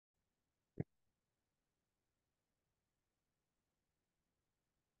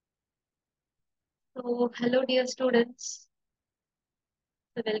So, hello, dear students.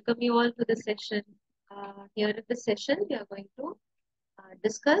 So, welcome you all to the session. Here in this session, we are going to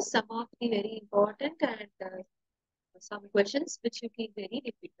discuss some of the very important and some questions which you feel very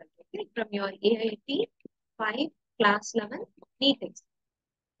difficult. Okay, from your AIET 5 class 11 NEET exam.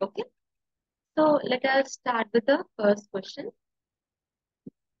 Okay, so let us start with the first question.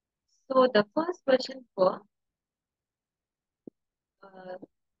 So, the first question for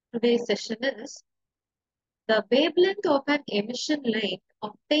today's session is the wavelength of an emission line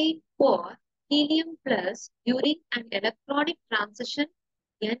obtained for helium plus during an electronic transition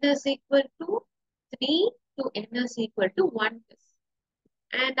n is equal to 3 to n is equal to 1 is,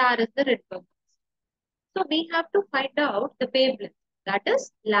 and r is the Rydberg. So we have to find out the wavelength, that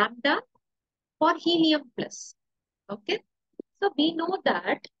is lambda for helium plus. Okay, so we know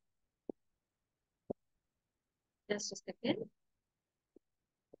that, just a second,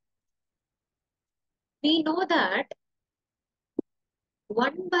 we know that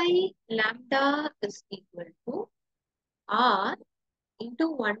 1 by lambda is equal to r into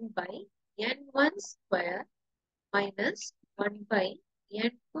 1 by n1 square minus 1 by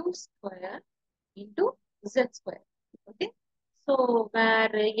n2 square into z square. Okay. So where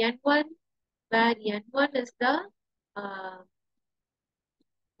n1 is the uh,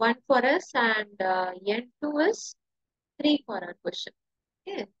 1 for us and n2 is 3 for our question.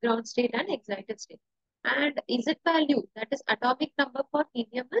 Okay. Ground state and excited state. And Z value, that is atomic number for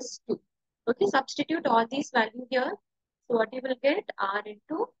helium is 2. Okay. Substitute all these values here. So what you will get? R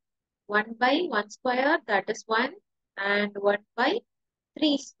into 1 by 1 square, that is 1, and 1 by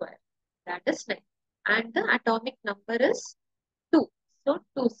 3 square, that is 9. And the atomic number is 2. So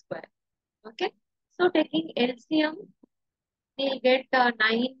 2 square. Okay. So taking LCM, we'll get 9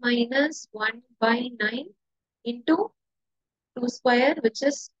 minus 1 by 9 into 2 square, which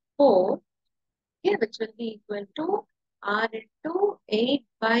is 4. Okay, which will be equal to R into 8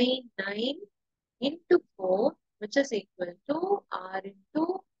 by 9 into 4, which is equal to R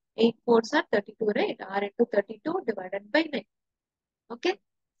into 8 fours are 32, right? R into 32 divided by 9. Okay.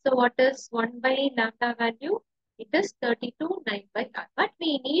 So what is 1 by lambda value? It is 32 9 by R. But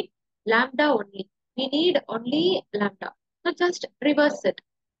we need lambda only. We need only lambda. So just reverse it.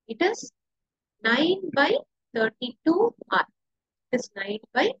 It is 9 by 32 R. It is 9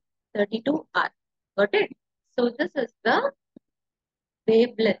 by 32 R. Got it? So this is the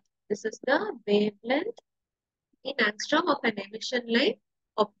wavelength. This is the wavelength in angstrom of an emission line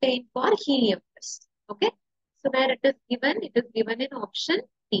obtained for helium plus. Okay. So where it is given in option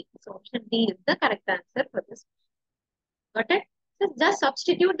D. So option D is the correct answer for this. Got it? So just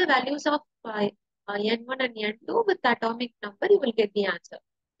substitute the values of N1 and N2 with the atomic number, you will get the answer.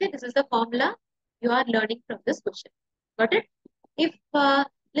 Okay, this is the formula you are learning from this question. Got it? If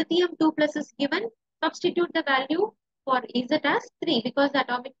lithium 2 plus is given, substitute the value for Z as 3 because the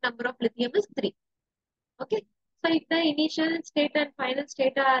atomic number of lithium is 3. Okay. So if the initial state and final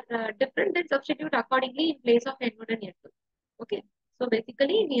state are different, then substitute accordingly in place of N1 and N2. Okay. So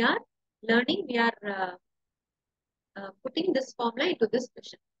basically we are learning, we are putting this formula into this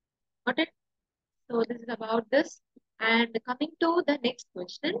question. Got it? So this is about this. And coming to the next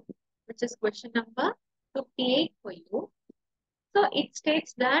question, which is question number 58 for you. So it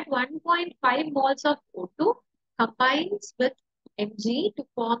states that 1.5 moles of O2 combines with Mg to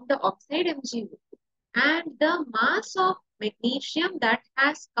form the oxide Mg, and the mass of magnesium that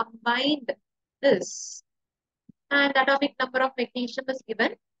has combined this, and atomic number of magnesium is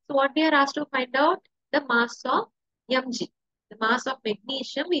given. So what we are asked to find out, the mass of Mg, the mass of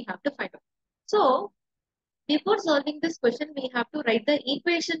magnesium we have to find out. So before solving this question, we have to write the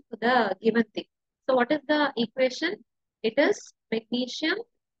equation for the given thing. So what is the equation? It is magnesium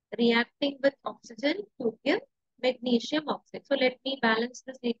reacting with oxygen to give magnesium oxide. So let me balance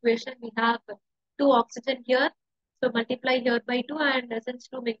this equation. We have 2 oxygen here. So multiply here by 2, and since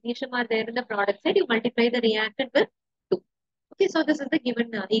 2 magnesium are there in the product side, you multiply the reactant with 2. Okay, so this is the given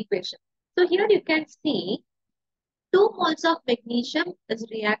equation. So here you can see 2 moles of magnesium is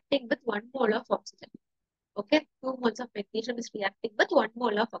reacting with 1 mole of oxygen. Okay, 2 moles of magnesium is reacting with 1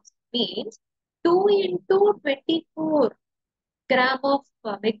 mole of oxygen. Means 2 into 24 gram of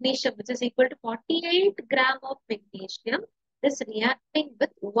magnesium, which is equal to 48 gram of magnesium, is reacting with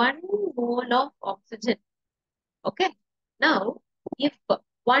 1 mole of oxygen. Okay. Now, if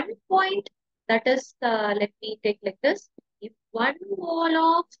 1 point, that is, let me take like this. If 1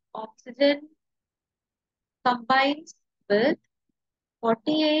 mole of oxygen combines with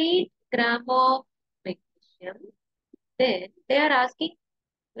 48 gram of magnesium, then they are asking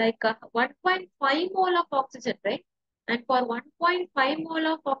like 1.5 mole of oxygen, right? And for 1.5 mole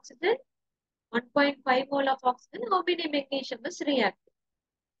of oxygen, 1.5 mole of oxygen, how many magnesium is reacting?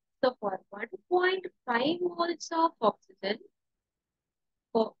 So for 1.5 moles of oxygen,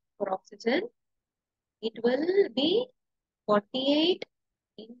 for oxygen, it will be 48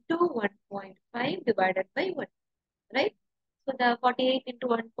 into 1.5 divided by 1, right? So the 48 into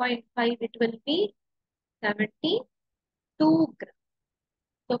 1.5, it will be 72 grams.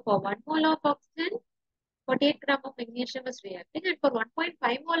 So for 1 mole of oxygen, 48 gram of magnesium is reacting, and for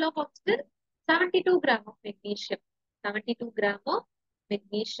 1.5 mole of oxygen, 72 gram of magnesium. 72 gram of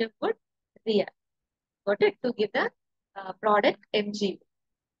magnesium would react. Got it? To give the product Mg.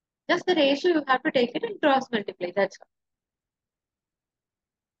 Just the ratio you have to take it and cross multiply. That's all.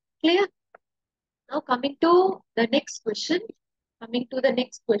 Clear? Now coming to the next question. Coming to the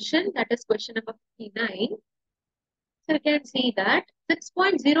next question, that is question number 59. So you can see that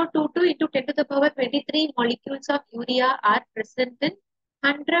 6.022 into 10 to the power 23 molecules of urea are present in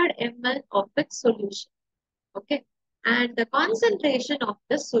 100 ml of its solution. Okay. And the concentration of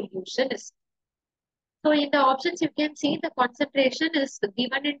the solution is. So in the options, you can see the concentration is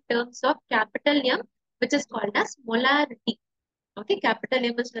given in terms of capital M, which is called as molarity. Okay. Capital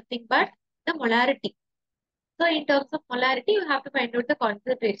M is nothing but the molarity. So in terms of molarity, you have to find out the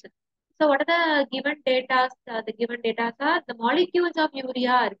concentration. So what are the given data? The given data are the molecules of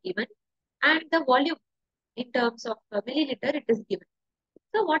urea are given and the volume in terms of milliliter it is given.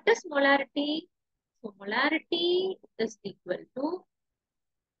 So what is molarity? So molarity is equal to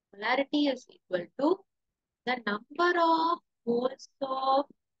the number of moles of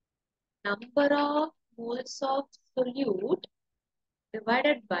solute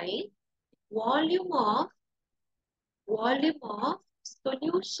divided by volume of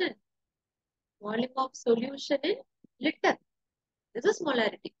solution. Volume of solution in liter. This is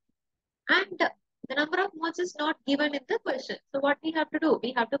molarity. And the number of moles is not given in the question. So what we have to do?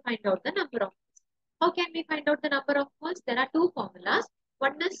 We have to find out the number of moles. How can we find out the number of moles? There are two formulas.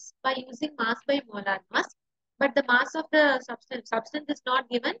 One is by using mass by molar mass. But the mass of the substance is not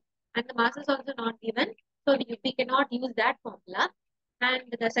given and the mass is also not given. So we cannot use that formula.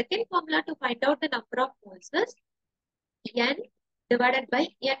 And the second formula to find out the number of moles is N divided by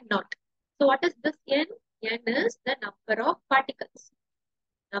N naught. So what is this N? N is the number of particles.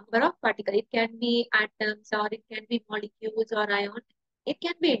 Number of particles. It can be atoms or it can be molecules or ions. It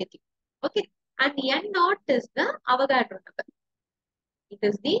can be anything. Okay. And N naught is the Avogadro number. It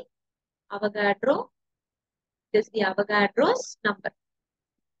is the Avogadro's number.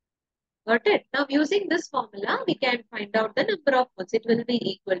 Got it? Now using this formula, we can find out the number of moles. It will be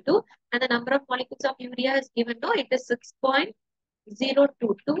equal to, and the number of molecules of urea is given now. It is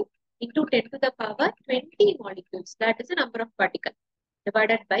 6.022 into 10 to the power 20 molecules. That is the number of particles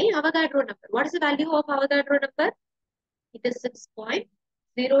divided by Avogadro number. What is the value of Avogadro number? It is 6.022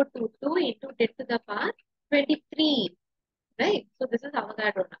 into 10 to the power 23. Right? So this is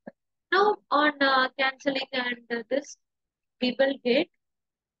Avogadro number. Now on cancelling and this, we will get,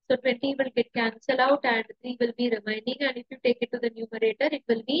 so 20 will get cancelled out and 3 will be remaining. And if you take it to the numerator, it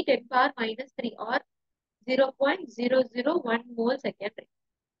will be 10 power minus 3 or 0.001 mole second.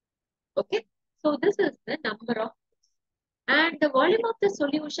 Okay. So this is the number of moles. And the volume of the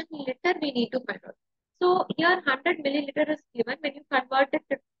solution in liter we need to find out. So here 100 milliliter is given. When you convert it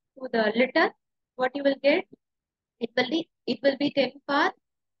to the liter, what you will get? It will be 10 power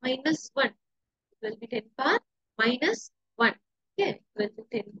minus 1. It will be 10 power minus 1. Okay. It will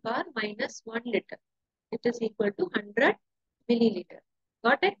be 10 power minus 1 liter. It is equal to 100 milliliter.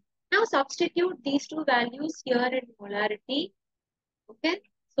 Got it? Now substitute these two values here in molarity. Okay.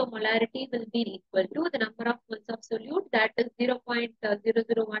 So molarity will be equal to the number of moles of solute, that is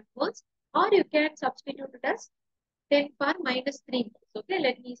 0.001 moles, or you can substitute it as 10 power minus 3 moles. Okay,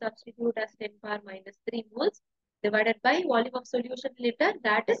 let me substitute as 10 power minus 3 moles divided by volume of solution liter,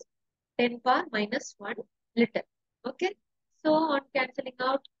 that is 10 power minus 1 liter. Okay, so on cancelling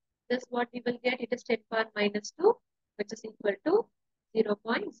out this, what we will get, it is 10 power minus 2, which is equal to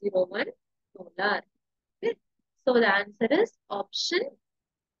 0.01 molar. Okay, so the answer is option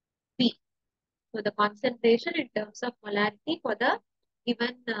B. So the concentration in terms of molarity for the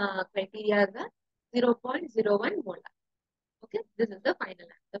given criteria is 0.01 molar. Okay, this is the final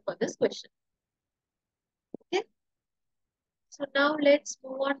answer for this question. Okay, so now let's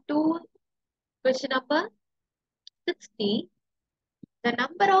move on to question number 60. The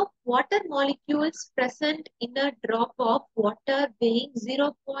number of water molecules present in a drop of water weighing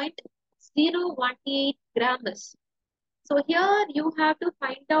 0.018 grams. So here you have to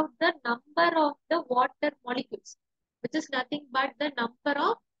find out the number of the water molecules, which is nothing but the number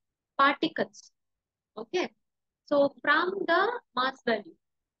of particles. Okay. So from the mass value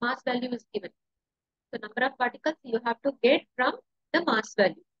is given. So number of particles you have to get from the mass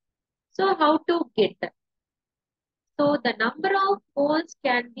value. So how to get that? So the number of moles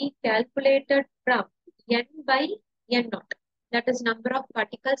can be calculated from n by n naught. That is number of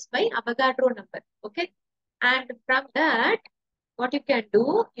particles by Avogadro number. Okay. And from that, what you can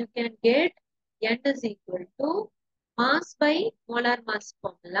do, you can get n is equal to mass by molar mass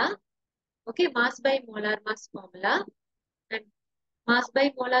formula. Okay, mass by molar mass formula. And mass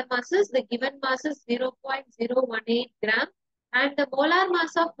by molar mass is the given mass is 0.018 gram. And the molar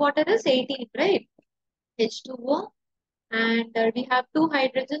mass of water is 18, right? H2O. And we have two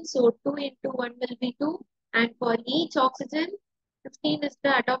hydrogens, so 2 into 1 will be 2. And for each oxygen, 16 is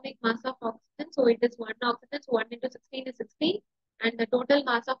the atomic mass of oxygen, so it is 1 oxygen, so 1 into 16 is 16. And the total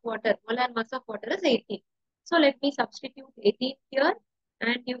mass of water, molar mass of water is 18. So let me substitute 18 here,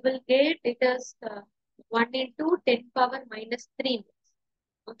 and you will get it as 1 into 10 power minus 3 moles.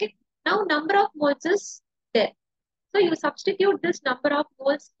 Okay. Now number of moles is there. So you substitute this number of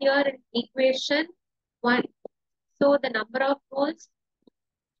moles here in equation 1. So the number of moles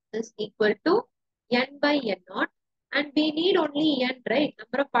is equal to n by n naught, and we need only n, right?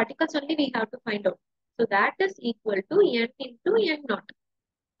 Number of particles only we have to find out. So that is equal to n into n naught.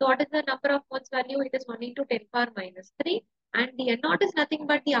 So what is the number of moles value? It is 1 into 10 power minus 3, and the n naught is nothing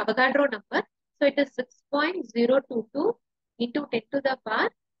but the Avogadro number. So it is 6.022 into 10 to the power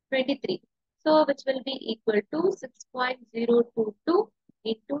 23. So which will be equal to 6.022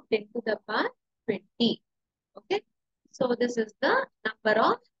 into 10 to the power 20. Okay. So this is the number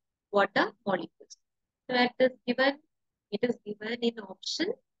of water molecules. So it is given in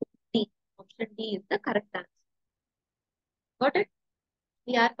option D. Option D is the correct answer. Got it?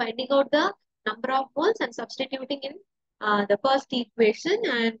 We are finding out the number of moles and substituting in the first equation,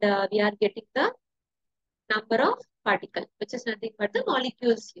 and we are getting the number of particles, which is nothing but the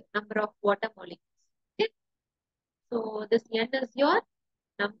molecules here, number of water molecules. Okay. So this n is your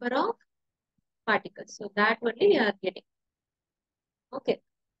number of particles. So that only we are getting. Okay.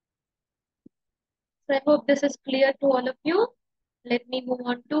 So I hope this is clear to all of you. Let me move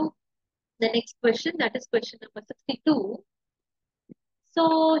on to the next question. That is question number 62.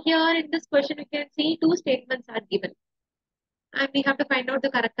 So here in this question, you can see two statements are given. And we have to find out the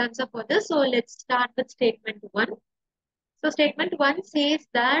correct answer for this. So let's start with statement 1. So statement 1 says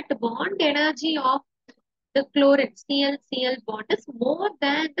that bond energy of the chlorine Cl-Cl bond is more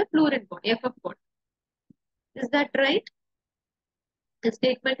than the fluorine bond, Ff bond. Is that right? The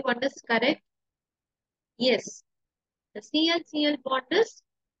statement 1 is correct. Yes. The Cl-Cl bond is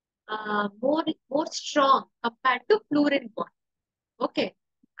more strong compared to fluorine bond. Okay.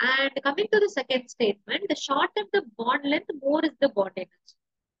 And coming to the second statement, the shorter the bond length, more is the bond energy.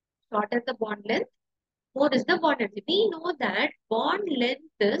 Shorter the bond length, more is the bond energy. We know that bond length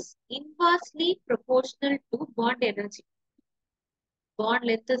is inversely proportional to bond energy. Bond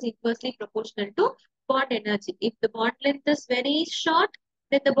length is inversely proportional to bond energy. If the bond length is very short,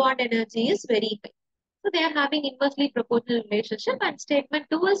 then the bond energy is very high. So they are having inversely proportional relationship, and statement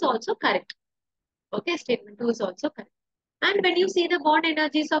 2 is also correct. Okay, statement 2 is also correct. And when you see the bond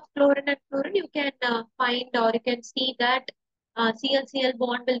energies of chlorine and fluorine, you can find or you can see that Cl-Cl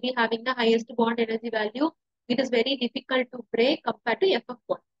bond will be having the highest bond energy value. It is very difficult to break compared to Ff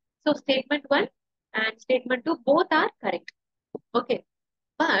bond. So statement 1 and statement 2 both are correct. Okay,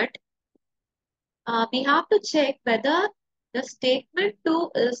 but we have to check whether the statement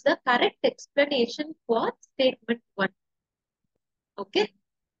 2 is the correct explanation for statement 1. Okay.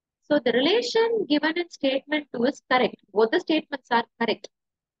 So the relation given in statement 2 is correct. Both the statements are correct.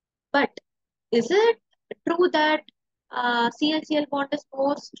 But is it true that Cl-Cl bond is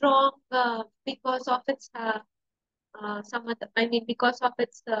more strong because of its because of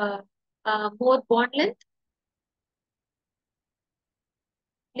its more bond length?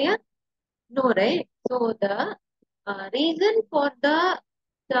 Clear? No, right? So the reason for the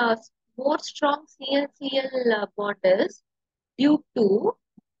more strong Cl-Cl bond is due to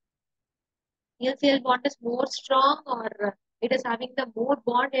Cl-Cl bond is more strong, or it is having the more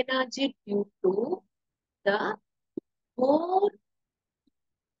bond energy due to the more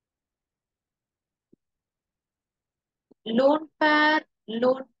lone pair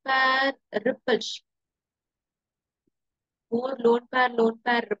repulsion. More lone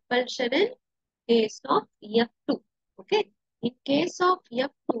pair repulsion in case of F2. Okay. In case of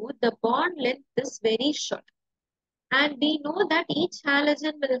F2, the bond length is very short. And we know that each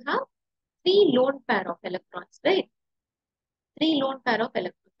halogen will have 3 lone pair of electrons, right? 3 lone pair of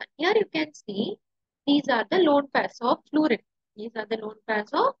electrons. And here you can see these are the lone pairs of fluorine. These are the lone pairs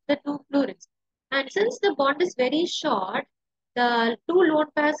of the two fluorines. And since the bond is very short, the two lone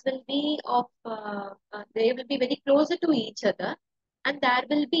pairs will be they will be very closer to each other, and there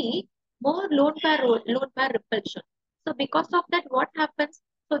will be more lone pair repulsion. So because of that, what happens?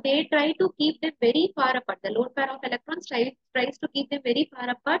 So they try to keep them very far apart. The lone pair of electrons tries to keep them very far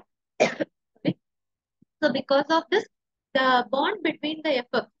apart. Okay. So because of this, the bond between the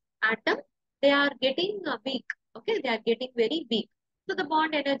FF atom, they are getting weak. Okay, they are getting very weak. So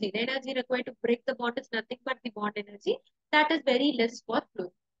the energy required to break the bond is nothing but the bond energy. That is very less for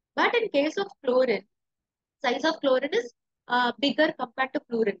fluorine. But in case of chlorine, size of chlorine is bigger compared to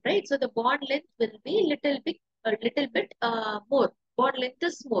fluorine, right? So the bond length will be little bit more. Bond length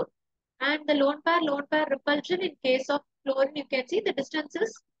is more. And the lone pair repulsion in case of chlorine, you can see the distance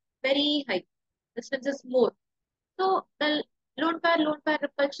is very high. Distance is more. So the lone pair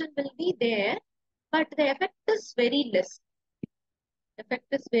repulsion will be there, but the effect is very less. Effect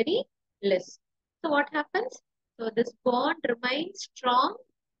is very less. So what happens? So this bond remains strong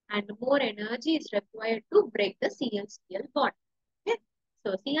and more energy is required to break the Cl-Cl bond. Okay.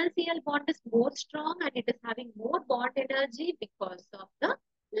 So Cl-Cl bond is more strong and it is having more bond energy because of the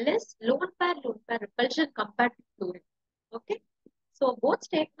less lone pair repulsion compared to fluorine. Okay. So both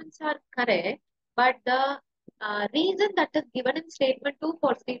statements are correct, but the reason that is given in statement 2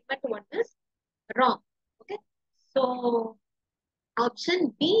 for statement 1 is wrong. Okay. So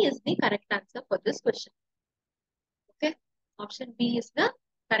option B is the correct answer for this question. Okay. Option B is the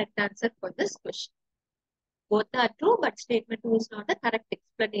correct answer for this question. Both are true, but statement 2 is not the correct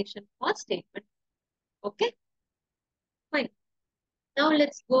explanation for statement. Okay. Fine. Now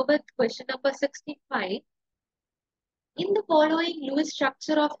let's go with question number 65. In the following Lewis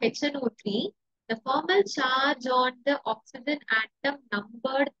structure of HNO3, the formal charge on the oxygen atom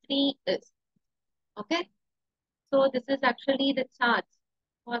numbered 3 is. Okay. So this is actually the charge,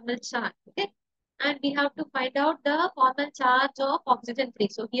 formal charge. Okay. And we have to find out the formal charge of oxygen 3.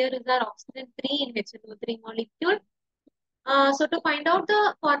 So here is our oxygen 3 in HNO3 molecule. So to find out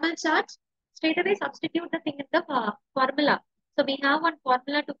the formal charge, straight away substitute the thing in the formula. So we have one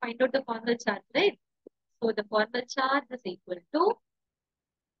formula to find out the formal charge, right? So the formal charge is equal to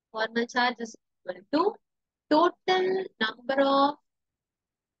total number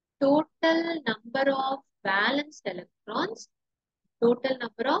of valence electrons, total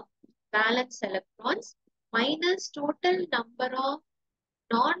number of valence electrons minus total number of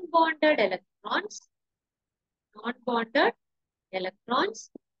non-bonded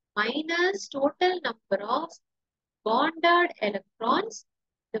electrons minus total number of bonded electrons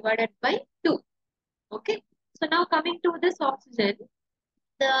divided by 2. Okay. So now coming to this oxygen,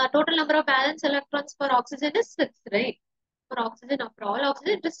 the total number of valence electrons for oxygen is 6, right? For oxygen, for all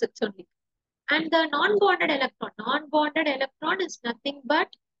oxygen, it is 6 only. And the non-bonded electron is nothing but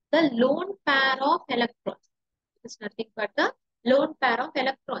the lone pair of electrons. It's nothing but the lone pair of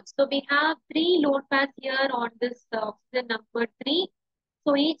electrons. So we have 3 lone pairs here on this oxygen number 3.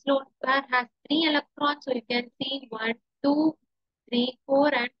 So each lone pair has 3 electrons. So you can see 1, 2, 3,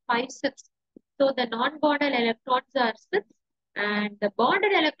 4, and 5, 6. So the non-bonded electrons are 6. And the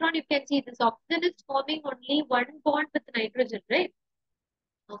bonded electron, you can see this oxygen is forming only one bond with nitrogen, right?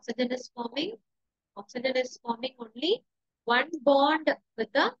 Oxygen is forming only one bond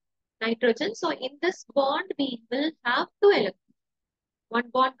with the nitrogen. So in this bond, we will have 2 electrons. One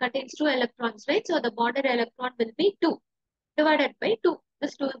bond contains 2 electrons, right? So the bonded electron will be 2 divided by 2.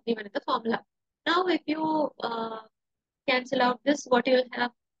 This 2 is given in the formula. Now, if you cancel out this, what you will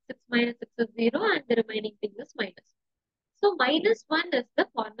have? 6 minus 6 is 0 and the remaining thing is minus. So minus 1 is the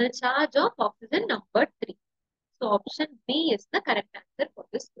formal charge of oxygen number 3. So option B is the correct answer for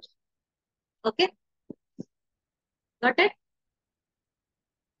this question. Okay. Got it?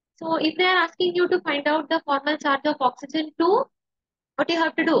 So if they are asking you to find out the formal charge of oxygen 2, what you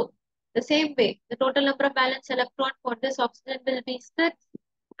have to do? The same way. The total number of valence electron for this oxygen will be 6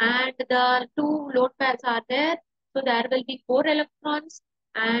 and the 2 lone pairs are there. So there will be 4 electrons.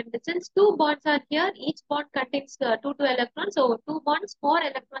 And since 2 bonds are here, each bond contains 2 electrons. So 2 bonds, 4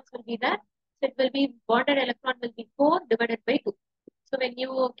 electrons will be there. So it will be bonded electron will be 4 divided by 2. So when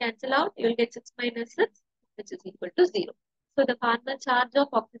you cancel out, you will get 6 minus 6, which is equal to 0. So the formal charge of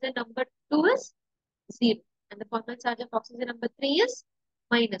oxygen number 2 is 0. And the formal charge of oxygen number 3 is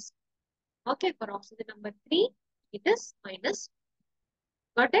minus. Okay, for oxygen number 3, it is minus.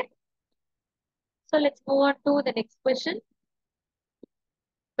 Got it? So let's move on to the next question.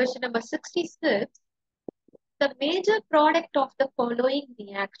 Question number 66. The major product of the following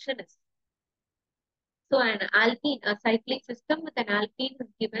reaction is. So an alkene, a cyclic system with an alkene is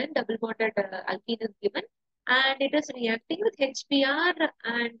given, double bonded alkene is given, and it is reacting with HBr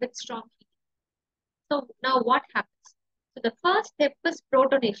and with strong heat. So now what happens? So the first step is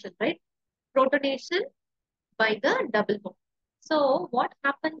protonation, right? Protonation by the double bond. So what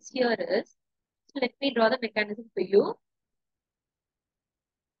happens here is, let me draw the mechanism for you.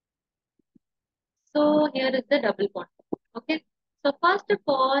 So here is the double bond. Okay. So first of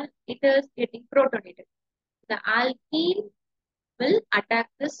all, it is getting protonated. The alkene will attack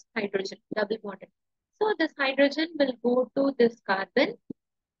this hydrogen, double bonded. So this hydrogen will go to this carbon.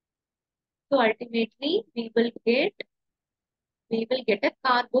 So ultimately we will get a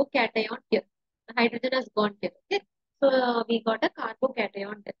carbocation here. The hydrogen has gone here. Okay. So we got a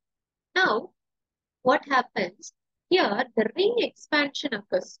carbocation there. Now what happens here? The ring expansion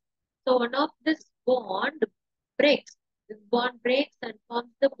occurs. So one of this bond breaks. This bond breaks and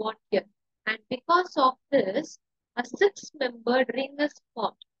forms the bond here. And because of this, a six-membered ring is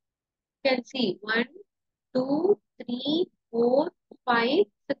formed. You can see 1, 2, 3, 4, 5,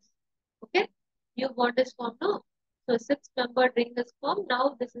 6. Okay, new bond is formed now. So six-membered ring is formed.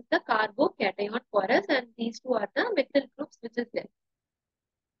 Now this is the carbocation for us, and these two are the methyl groups which is there.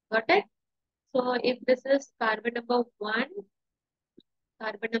 Got it? So if this is carbon number 1,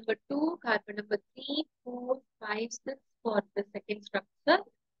 carbon number 2, carbon number 3, 4, 5, 6 for the second structure.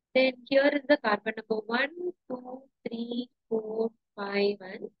 Then here is the carbon number 1, 2, 3, 4, 5,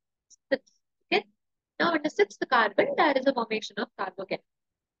 and 6. Okay. Now in the sixth carbon, there is a formation of carbocation.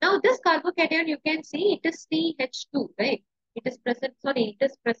 Now this carbocation, you can see it is CH2, right? It is present, sorry, it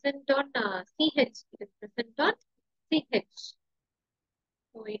is present on CH. It is present on CH.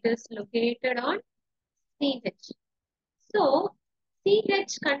 So it is located on CH. So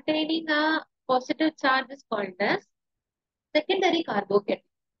CH containing a positive charge is called as secondary carbocation.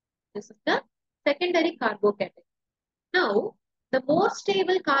 This is the secondary carbocation. Now, the more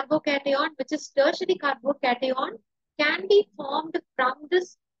stable carbocation, which is tertiary carbocation, can be formed from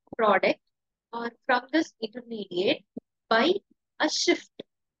this product or from this intermediate by a shift,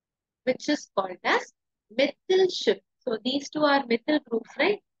 which is called as methyl shift. So these two are methyl groups,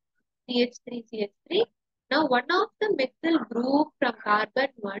 right? CH3, CH3. Now one of the methyl group from carbon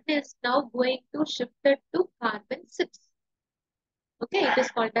 1 is now going to shift it to carbon 6. Okay, it is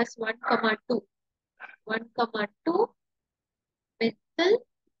called as 1, 2. 1, 2 methyl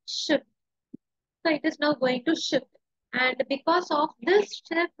shift. So it is now going to shift. And because of this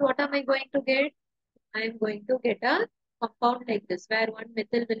shift, what am I going to get? I am going to get a compound like this, where one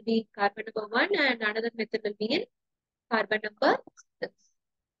methyl will be carbon number 1 and another methyl will be in carbon number 6.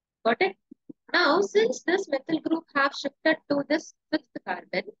 Got it? Now, since this methyl group have shifted to this fifth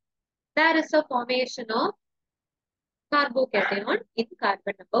carbon, there is a formation of carbocation in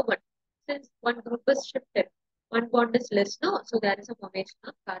carbon number 1. Since one group is shifted, one bond is less now, so there is a formation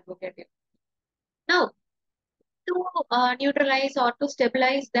of carbocation. Now, to neutralize or to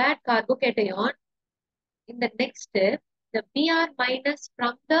stabilize that carbocation, in the next step, the Br minus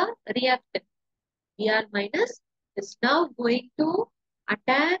from the reactant, Br minus is now going to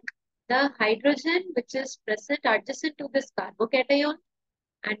attack the hydrogen which is present adjacent to this carbocation,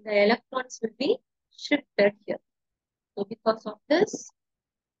 and the electrons will be shifted here. So because of this,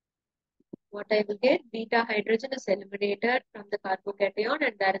 what I will get, beta hydrogen is eliminated from the carbocation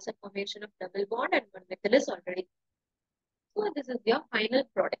and there is a formation of double bond and one methyl is already. So this is your final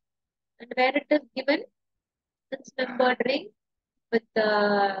product. And where it is given, six-membered ring with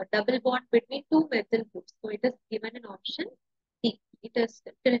the double bond between two methyl groups. So it is given in option D. It is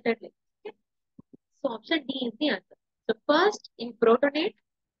tilted like. Okay. So option D is the answer. So first in protonate,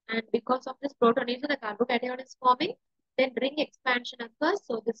 and because of this protonation, the carbocation is forming. Then ring expansion occurs.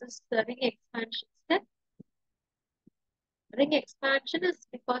 So this is the ring expansion step. Ring expansion is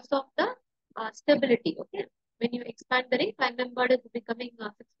because of the stability. Okay, when you expand the ring, five-membered is becoming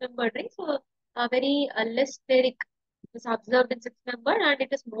a six-membered ring. So very less steric is observed in six-membered and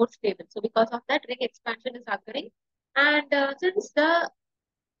it is more stable. So because of that, ring expansion is occurring. And since the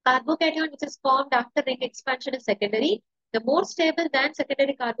carbocation which is formed after ring expansion is secondary, the more stable than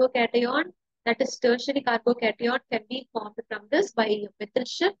secondary carbocation, that is tertiary carbocation, can be formed from this by methyl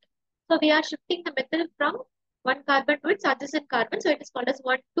shift. So we are shifting the methyl from one carbon to its adjacent carbon. So it is called as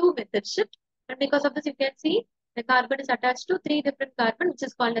 1,2 methyl shift. And because of this, you can see the carbon is attached to three different carbon, which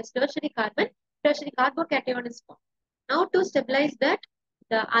is called as tertiary carbon. Tertiary carbocation is formed. Now to stabilize that,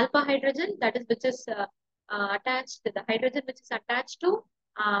 the alpha hydrogen, that is which is attached to the hydrogen which is attached to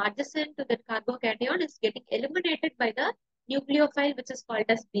adjacent to the carbocation is getting eliminated by the nucleophile which is called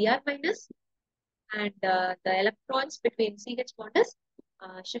as Br minus, and the electrons between CH bond is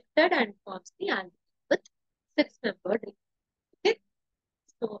shifted and forms the alpha with six-membered ring. Okay,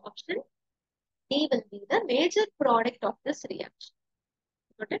 so option D will be the major product of this reaction.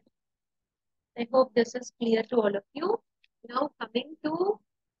 Got it? I hope this is clear to all of you. Now coming to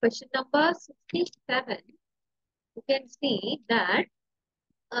question number 67, you can see that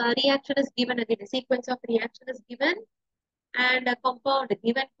reaction is given again. A sequence of reaction is given, and a compound,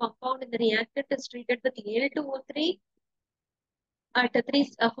 given compound in the reactant is treated with Al2O3 at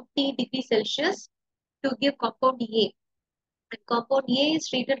 350 degrees Celsius to give compound A. And compound A is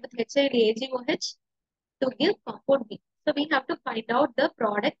treated with HCl AgOH to give compound B. So we have to find out the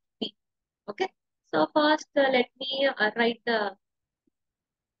product B. Okay. So first, let me write.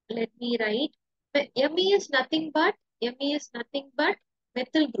 Me is nothing but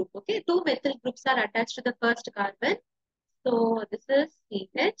methyl group. Okay, two methyl groups are attached to the first carbon. So this is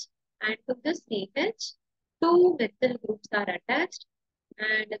CH, and to this CH, two methyl groups are attached,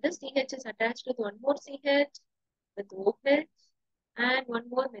 and this CH is attached with one more CH with OH, and one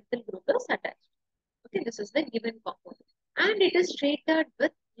more methyl group is attached. Okay, this is the given compound, and it is treated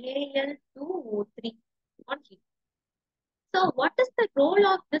with Al2O3 on heat. So what is the role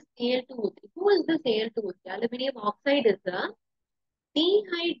of this Al2O3? Who is this Al2O3? Aluminium oxide is a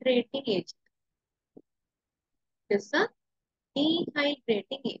dehydrating agent. It is a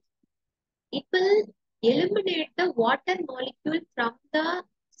dehydrating agent. It will eliminate the water molecule from the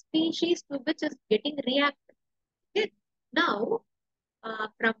species to which is getting reacted. Okay. Now,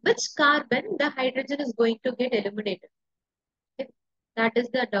 from which carbon the hydrogen is going to get eliminated? Okay. That is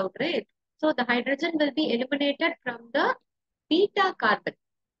the doubt, right? So the hydrogen will be eliminated from the beta carbon.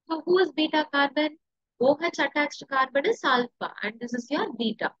 So who is beta carbon? OH attached carbon is alpha, and this is your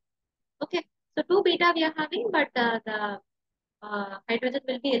beta. Okay. So two beta we are having, but the hydrogen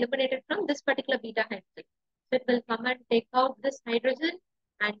will be eliminated from this particular beta hydrogen. So it will come and take out this hydrogen,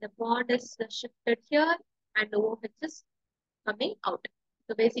 and the bond is shifted here, and OH is coming out.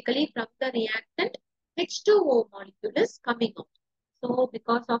 So basically from the reactant, H2O molecule is coming out. So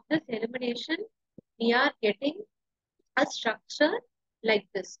because of this elimination, we are getting a structure like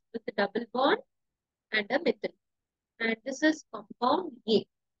this with a double bond and a methyl. And this is compound A.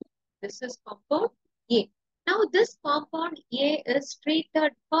 This is compound A. Now this compound A is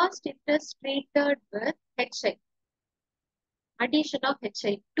treated, first it is treated with HI. Addition of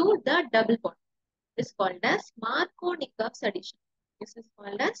HI to the double bond is called as Markovnikov's addition. This is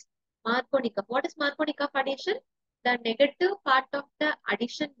called as Markovnikov. What is Markovnikov addition? The negative part of the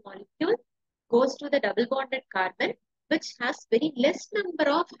addition molecule goes to the double bonded carbon, which has very less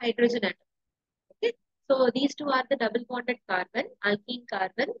number of hydrogen atoms. Okay. So these two are the double bonded carbon, alkene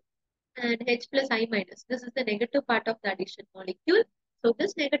carbon, and H plus I minus. This is the negative part of the addition molecule. So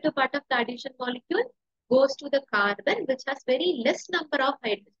this negative part of the addition molecule goes to the carbon which has very less number of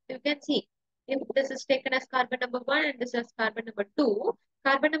hydrogen. You can see if this is taken as carbon number 1 and this is carbon number 2,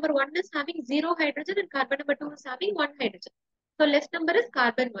 carbon number 1 is having 0 hydrogen and carbon number 2 is having 1 hydrogen. So less number is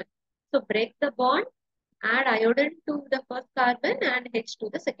carbon 1. So break the bond, add iodine to the first carbon and H to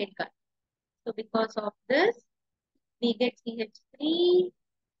the second carbon. So because of this, we get CH3,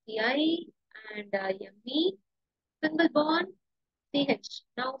 Ci, and Me, single bond, CH.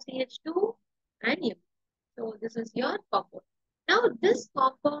 Now CH2 and M. So this is your compound. Now this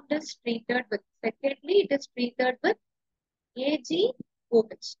compound is treated with, secondly, it is treated with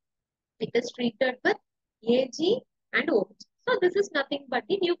AgOH. It is treated with Ag and OH. So this is nothing but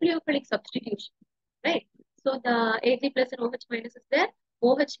the nucleophilic substitution, right? So the Ag plus and OH minus is there.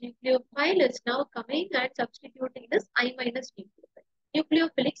 OH nucleophile is now coming and substituting this I minus nucleophile.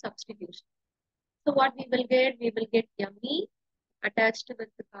 Nucleophilic substitution. So what we will get? We will get Me attached with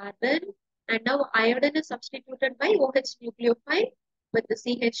the carbon, and now iodine is substituted by OH nucleophile with the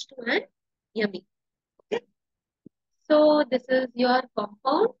CH2 and Me. Okay. So this is your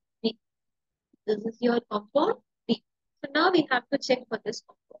compound B. This is your compound B. So now we have to check for this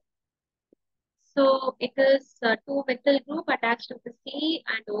compound. So it is two methyl group attached to the C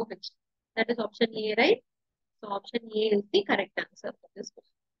and OH. That is option A, right? So option A is the correct answer for this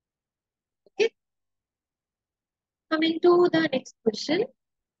question. Okay. Coming to the next question.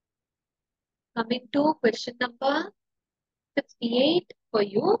 Coming to question number 68 for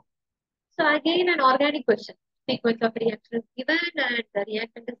you. So again an organic question. Sequence of reaction is given and the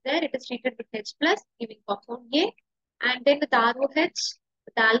reactant is there. It is treated with H plus, giving compound A. And then with ROH,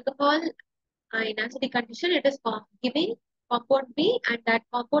 with alcohol in acidic condition, it is giving compound B, and that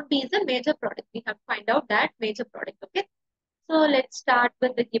compound B is a major product. We have to find out that major product. Okay. So let's start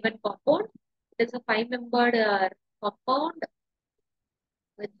with the given compound. It is a 5-membered compound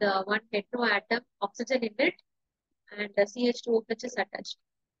with one heteroatom oxygen in it, and CH2OH is attached.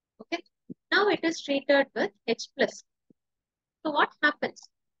 Okay. Now it is treated with H plus. So what happens?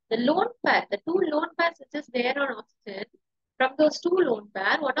 The lone pair, the two lone pairs which is there on oxygen, from those two lone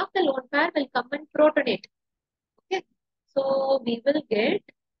pair, one of the lone pair will come and protonate. Okay. So we will get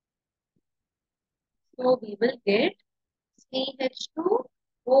CH2,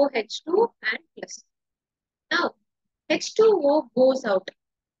 OH2 and plus. Now, H2O goes out.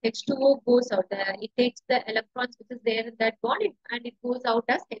 H2O goes out. It takes the electrons which is there in that bond and it goes out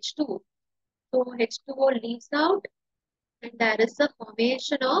as H2O. So H2O leaves out and there is a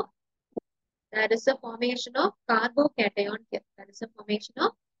formation of carbocation here. There is a formation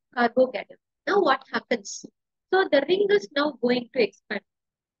of carbocation. Now what happens? So the ring is now going to expand.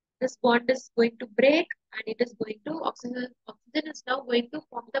 This bond is going to break and it is going to oxygen is now going to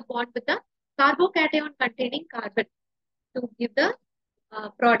form the bond with the carbocation containing carbon to give the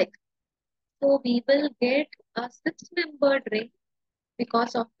product. So we will get a six-membered ring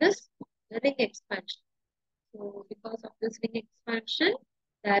because of this ring expansion. So because of this ring expansion,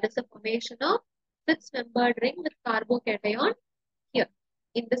 there is a formation of six-membered ring with carbocation here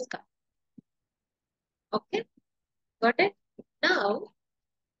in this card. Okay, got it? Now,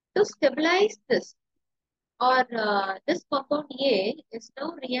 to stabilize this, or this compound A is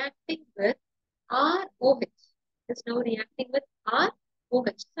now reacting with ROH. Is now reacting with ROH. So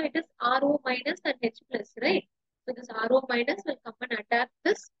it is RO minus and H plus, right? So this RO minus will come and attack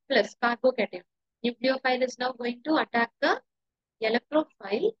this plus carbocation. Nucleophile is now going to attack the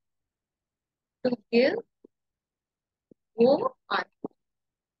electrophile to give OR.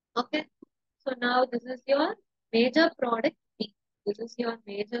 Okay. So now this is your major product B. This is your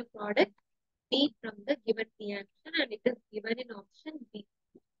major product B from the given reaction and it is given in option B.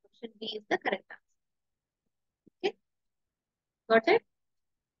 Option B is the correct answer. Okay. Got it?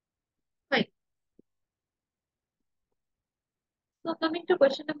 Fine. So coming to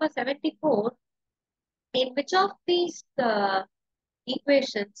question number 74, in which of these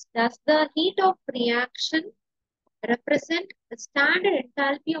equations does the heat of reaction represent the standard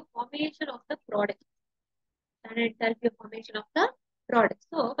enthalpy of formation of the product? Standard enthalpy of formation of the product.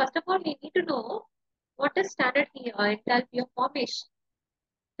 So first of all, we need to know what is standard enthalpy of formation.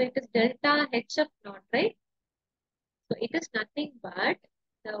 So it is delta HF naught, right? So it is nothing but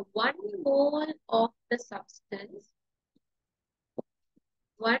the 1 mole of the substance,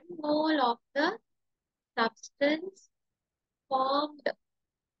 1 mole of the substance formed,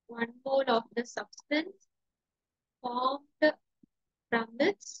 1 mole of the substance formed from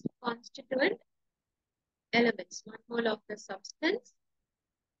its constituent elements. 1 mole of the substance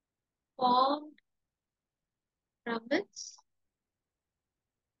formed from its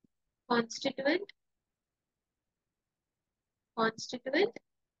constituent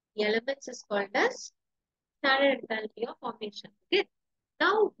elements is called as standard enthalpy of formation. Okay.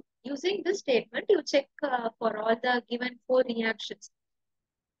 Now, using this statement, you check for all the given 4 reactions.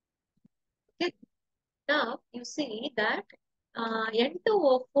 Okay. Now, you see that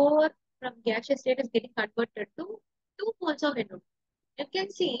N2O4 from gaseous state is getting converted to 2 moles of NO2. You can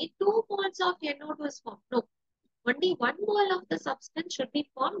see 2 moles of NO2 is formed. No, only 1 mole of the substance should be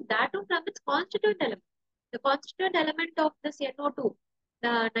formed, that too from its constituent element. The constituent element of this NO2,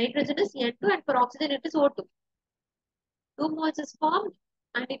 the nitrogen is N2 and for oxygen it is O2. 2 moles is formed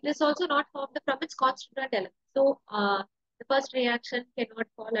and it is also not formed from its constituent element. So, the first reaction cannot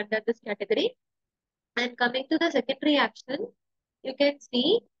fall under this category. And coming to the second reaction, you can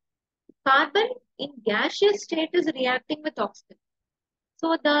see carbon in gaseous state is reacting with oxygen.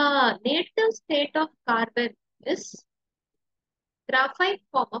 So the native state of carbon is graphite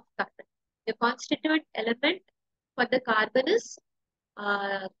form of carbon. The constituent element for the carbon is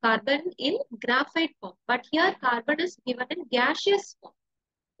carbon in graphite form. But here carbon is given in gaseous form.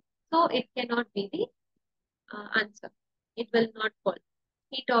 So it cannot be the answer. It will not fall.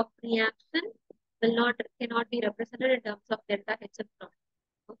 Heat of reaction cannot be represented in terms of delta HF naught.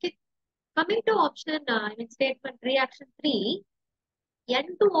 Okay. Coming to option, statement reaction 3,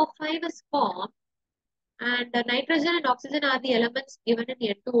 N2O5 is formed and nitrogen and oxygen are the elements given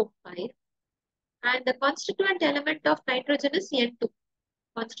in N2O5 and the constituent element of nitrogen is N2.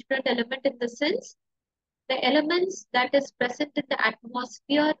 Constituent element in the sense, the elements that is present in the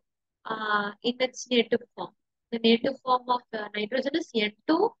atmosphere in its native form. The native form of nitrogen is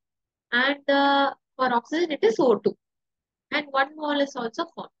N2 and for oxygen it is O2 and 1 mole is also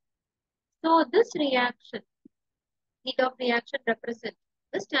formed. So this reaction, heat of reaction represents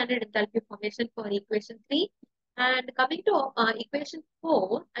the standard enthalpy formation for equation 3. And coming to equation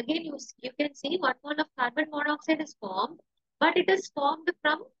 4, again you can see 1 mole of carbon monoxide is formed, but it is formed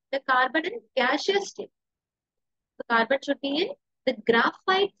from the carbon in gaseous state. The carbon should be in the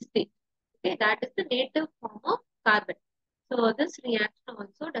graphite state. Okay, that is the native form of carbon. So this reaction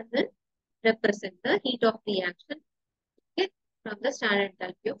also doesn't represent the heat of reaction, from the standard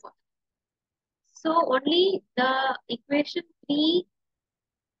enthalpy of formation. So only the equation P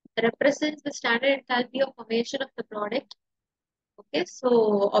represents the standard enthalpy of formation of the product. Okay,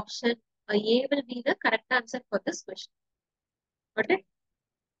 so option A will be the correct answer for this question. Got it?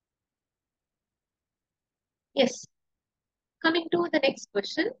 Yes. Coming to the next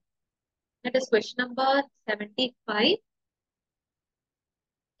question, that is question number 75.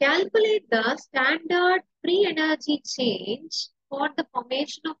 Calculate the standard free energy change for the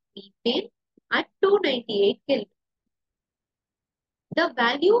formation of methane at 298 Kelvin. The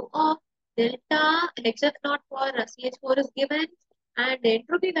value of delta HF naught for CH4 is given, and the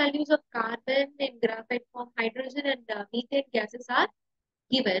entropy values of carbon in graphite form, hydrogen and methane gases are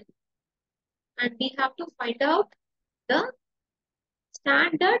given, and we have to find out the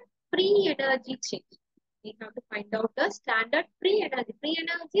standard free energy change. We have to find out the standard free energy. Free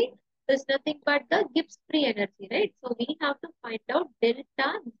energy is nothing but the Gibbs free energy, right? So we have to find out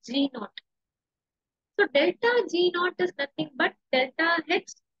delta G naught. So delta G naught is nothing but delta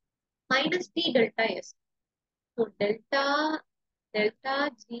H minus T delta S. So delta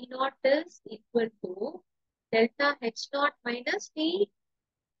G naught is equal to delta H naught minus T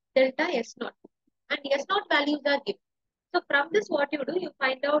delta S naught. And S naught values are given. So from this, what you do, you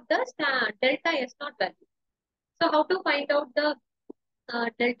find out the delta S naught value. So how to find out the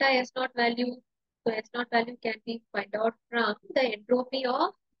delta S naught value? So S naught value can be find out from the entropy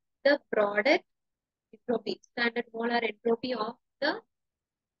of the product, entropy, standard molar entropy of the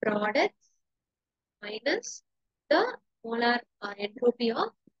products minus the molar entropy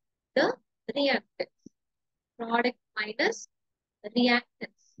of the reactants. Product minus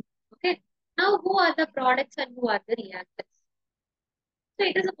reactants. Okay. Now, who are the products and who are the reactants? So,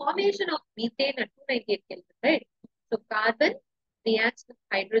 it is a formation of methane at 298 Kelvin, right? So, carbon reacts with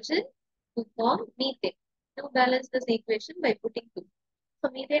hydrogen to form methane. Now, balance this equation by putting 2. So,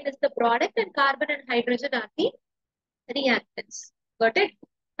 methane is the product and carbon and hydrogen are the reactants. Got it?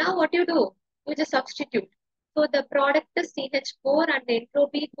 Now, what you do? You just substitute. So, the product is CH4 and the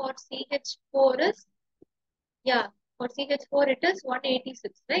entropy for CH4 is, yeah, for CH4 it is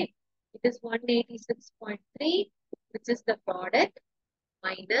 186, right? It is 186.3, which is the product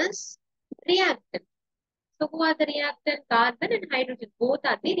minus reactant. So who are the reactant? Carbon and hydrogen, both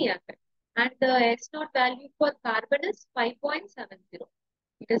are the reactant. And the S naught value for carbon is 5.70.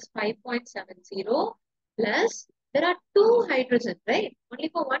 It is 5.70 plus there are 2 hydrogen, right? Only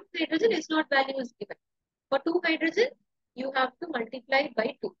for 1 hydrogen S naught value is given. For 2 hydrogen, you have to multiply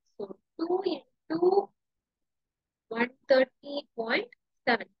by 2. So 2 into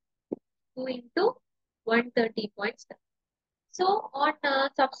 130.7. 2 into 130.7. So on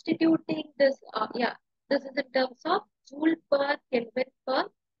substituting this, this is in terms of joule per Kelvin per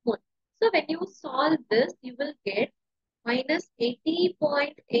mole. So when you solve this, you will get minus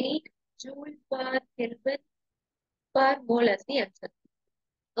 80.8 joule per Kelvin per mole as the answer.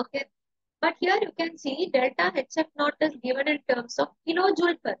 Okay. But here you can see delta HF naught is given in terms of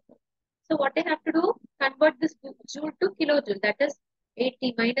kilojoule per mole. So what I have to do, convert this joule to kilojoule. That is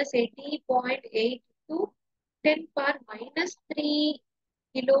 80 minus 80.8 to 10 power minus 3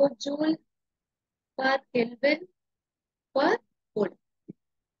 kilojoule per Kelvin per mole.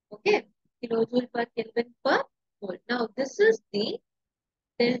 Okay, kilojoule per Kelvin per mole. Now this is the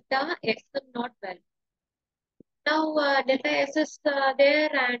delta Sm naught value. Now delta S is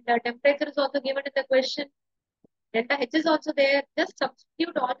there and temperature is also given in the question. Delta H is also there. Just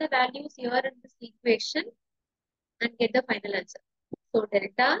substitute all the values here in this equation and get the final answer. So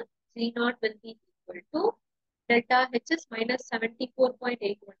delta G naught will be equal to delta H is minus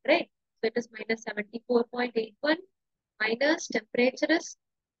 74.81, right? So it is minus 74.81 minus temperature is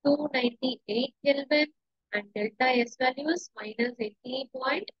 298 Kelvin and delta S value is minus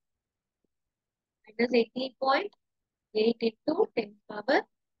 80.8 into 10 power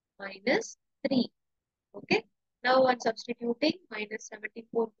minus 3. Okay. Now on substituting minus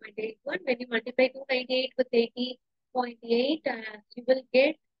 74.81, when you multiply 298 with 80.8, you will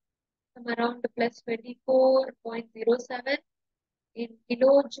get some around plus 24.07 in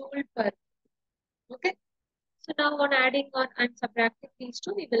kilojoule per. Okay. So now on adding on and subtracting these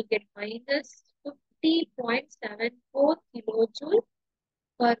two, we will get minus 50.74 kilojoule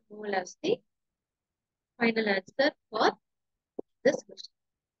per mole as the final answer for this question.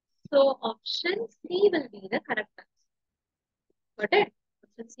 So option C will be the correct answer. Got it?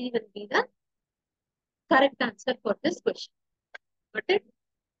 Option C will be the correct answer for this question. Got it?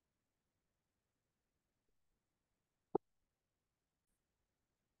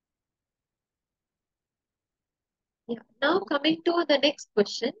 Yeah. Now coming to the next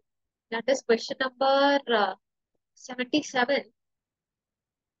question. That is question number 77.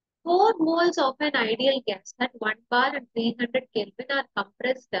 4 moles of an ideal gas at 1 bar and 300 Kelvin are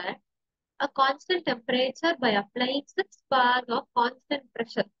compressed at a constant temperature by applying 6 bars of constant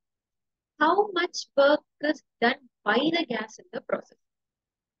pressure. How much work is done by the gas in the process?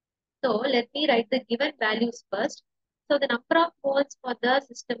 So let me write the given values first. So the number of moles for the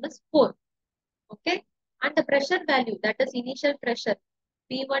system is 4. Okay. And the pressure value, that is initial pressure,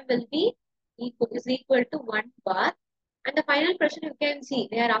 P1 will be equal to 1 bar. And the final pressure you can see,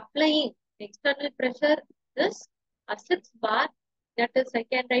 they are applying the external pressure is a 6 bar. That is, I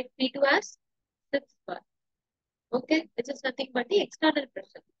can write P2 as 6 bar. Okay, which is nothing but the external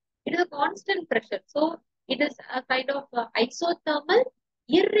pressure. It is a constant pressure. So it is a kind of isothermal,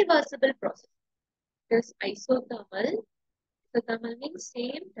 irreversible process. It is isothermal. Isothermal means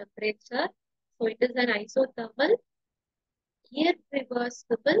same temperature. So it is an isothermal,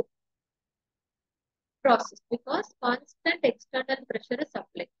 irreversible process because constant external pressure is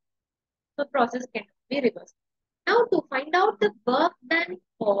applied. So process cannot be reversed. Now to find out the work done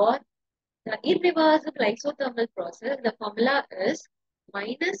for the irreversible isothermal process, the formula is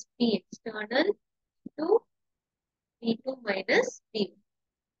minus P external to P2 minus P1.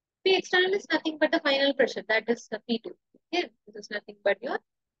 P external is nothing but the final pressure, that is the P2. Okay, this is nothing but your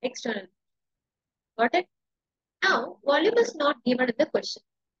external. Got it? Now, volume is not given in the question.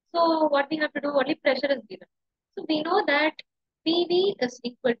 So what we have to do, only pressure is given. So we know that PV is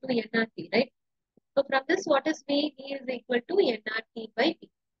equal to nRT, right? So from this, what is V? V is equal to nRT by P.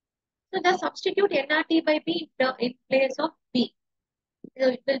 So just substitute nRT by P in place of P. So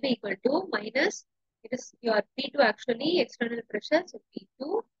it will be equal to minus, it is your P2 actually, external pressure. So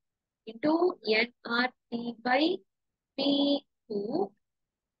P2 into nRT by P2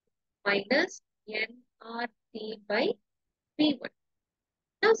 minus nRT by P1.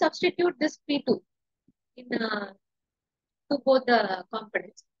 Now substitute this P2 in to both the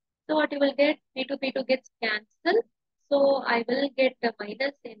components. So what you will get, P2 gets cancelled. So I will get the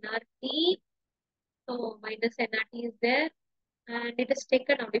minus nRT. So minus nRT is there and it is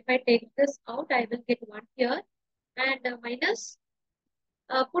taken out. If I take this out, I will get 1 here and minus,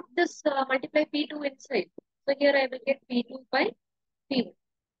 put this multiply P2 inside. So here I will get P2 by P1.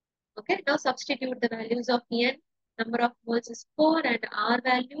 Okay, now substitute the values of N. Number of moles is 4 and R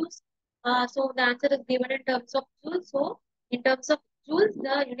values. So the answer is given in terms of joules. So in terms of joules,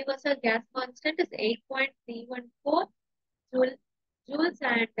 the universal gas constant is 8.314 joules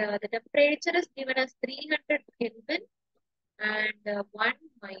and the temperature is given as 300 Kelvin and 1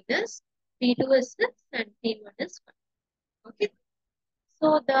 minus P2 is 6 and P1 is 1. Okay,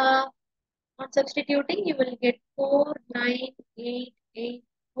 so the on substituting you will get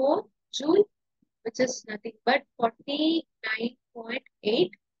 49884 joule, which is nothing but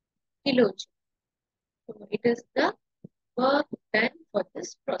 49.8 kilojoule. So it is the work done for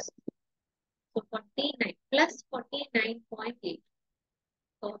this process. So 49 plus 49.8.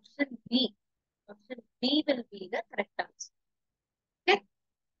 So option B will be the correct answer. Okay.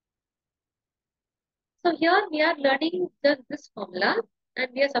 So here we are learning this formula and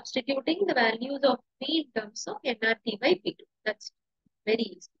we are substituting the values of V in terms of nRT by P2. That's very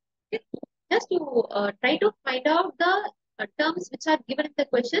easy. Okay. Just to try to find out the terms which are given in the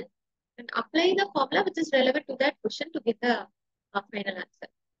question and apply the formula which is relevant to that question to get the final answer.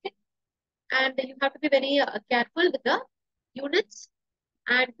 Okay. And you have to be very careful with the units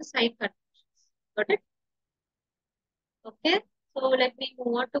and the sign conventions. Got it? Okay. So let me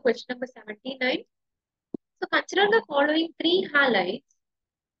move on to question number 79. So consider the following three halides.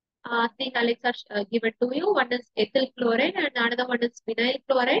 Three halides are given to you. One is ethyl chloride and another one is vinyl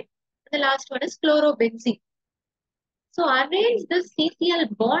chloride. And the last one is chlorobenzene. So arrange the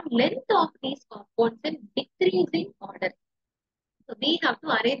CCl bond length of these compounds in decreasing order. So we have to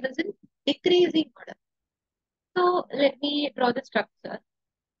arrange this in decreasing order. So let me draw the structure.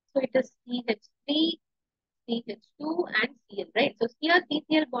 So it is CH3, CH2 and Cl, right? So here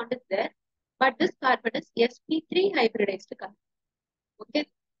CCl bond is there, but this carbon is sp3 hybridized carbon. Okay.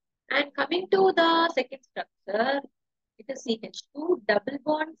 And coming to the second structure, it is CH2, double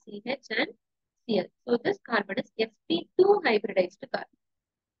bond CH and Cl. So this carbon is sp2 hybridized carbon.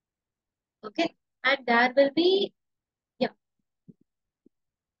 Okay. And there will be, yeah,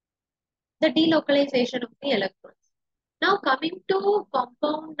 the delocalization of the electrons. Now coming to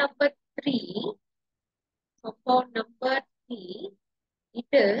compound number 3, it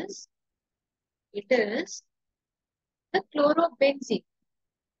is the chlorobenzene.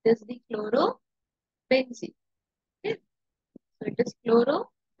 This is the chlorobenzene. Okay. So it is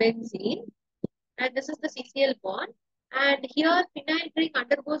chlorobenzene and this is the CCl bond. And here phenyl ring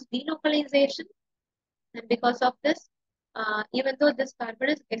undergoes delocalization and because of this Even though this carbon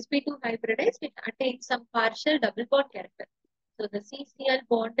is sp2 hybridized, it attains some partial double bond character. So the CCl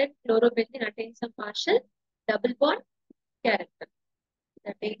bond in chlorobenzene attains some partial double bond character.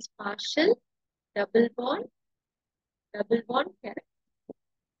 That attains partial double bond character.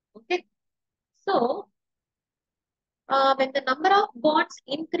 Okay. So when the number of bonds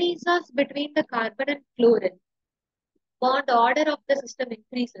increases between the carbon and chlorine, bond order of the system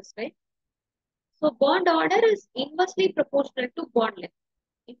increases, right? So bond order is inversely proportional to bond length.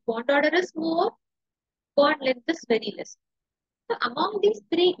 If bond order is more, bond length is very less. So among these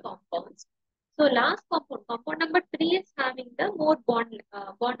three compounds, so last compound number 3 is having the more bond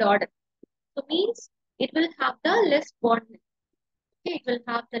order. So means it will have the less bond length. Okay, it will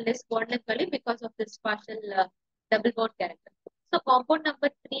have the less bond length value because of this partial double bond character. So compound number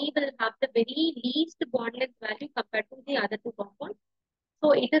 3 will have the very least bond length value compared to the other two compounds.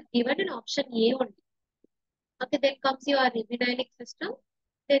 So it is given in option A only. Okay, then comes your vinylic system.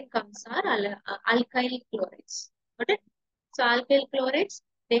 Then comes our alkyl chlorides. Okay, so alkyl chlorides,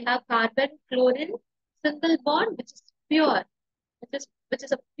 they have carbon chlorine single bond which is pure, which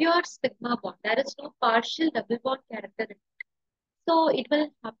is a pure sigma bond. There is no partial double bond character in it. So it will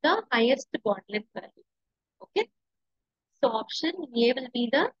have the highest bond length value. Okay, so option A will be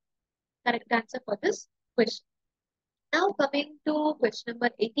the correct answer for this question. Now coming to question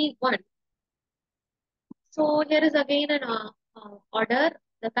number 81. So here is again an order,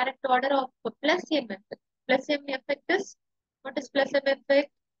 the correct order of plus M effect. Plus M effect is, what is plus M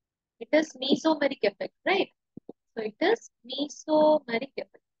effect? It is mesomeric effect, right? So it is mesomeric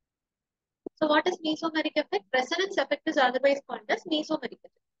effect. So what is mesomeric effect? Resonance effect is otherwise called as mesomeric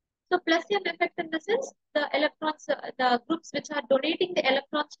effect. So plus M effect in the sense, the electrons, the groups which are donating the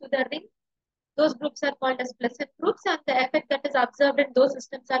electrons to the ring, those groups are called as plus M groups, and the effect that is observed in those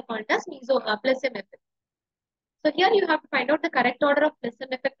systems are called as plus M effect. So here you have to find out the correct order of plus M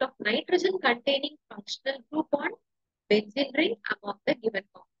effect of nitrogen containing functional group on benzene ring among the given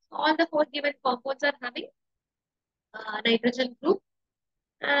compounds. So all the 4 given compounds are having nitrogen group,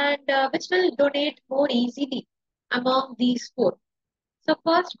 and which will donate more easily among these 4. So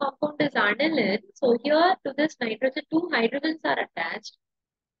first compound is aniline. So here to this nitrogen, 2 hydrogens are attached.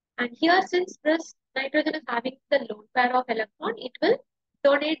 And here since this nitrogen is having the lone pair of electron, it will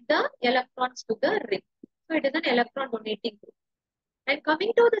donate the electrons to the ring. So it is an electron donating group. And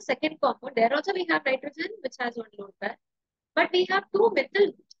coming to the second compound, there also we have nitrogen which has one lone pair. But we have 2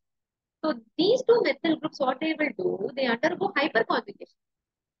 methyl groups. So these 2 methyl groups, what they will do, they undergo hyperconjugation.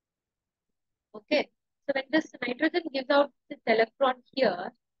 Okay. So when this nitrogen gives out this electron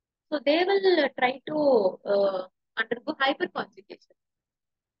here, so they will try to undergo hyperconjugation.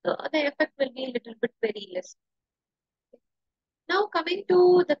 So the effect will be a little bit very less. Now coming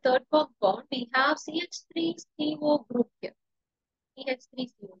to the third compound, we have CH3CO group here.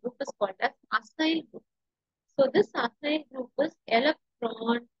 CH3CO group is called as acyl group. So this acyl group is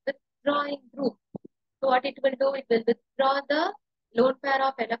electron withdrawing group. So what it will do, it will withdraw the lone pair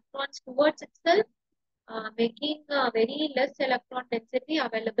of electrons towards itself, making very less electron density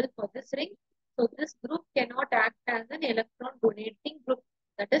available for this ring. So this group cannot act as an electron donating group.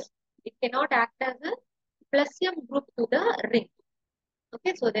 That is, it cannot act as a plus M group to the ring.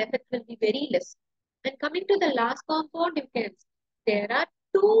 Okay, so the effect will be very less. And coming to the last compound, you can see there are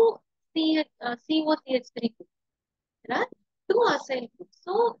 2 COCH3 groups. There are 2 acyl groups.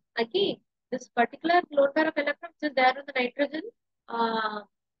 So again, this particular lone pair of electrons is there in the nitrogen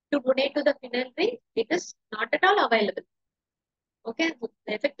to donate to the phenyl ring. It is not at all available. Okay, so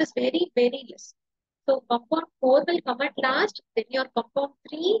the effect is very, very less. So compound 4 will come at last, then your compound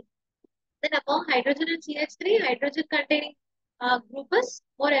 3, then among hydrogen and CH3, hydrogen containing group is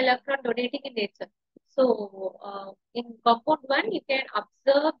more electron donating in nature. So in compound 1, you can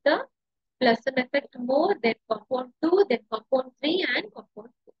observe the plus M effect more, then compound 2, then compound 3, and compound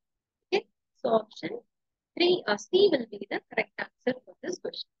 4. Okay, so option 3, C will be the correct answer for this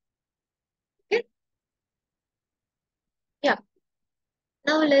question. Okay, yeah.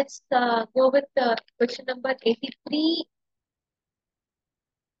 Now let's go with question number 83.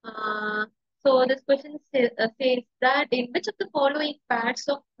 So this question says that in which of the following pairs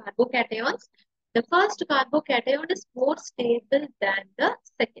of carbocations, the first carbocation is more stable than the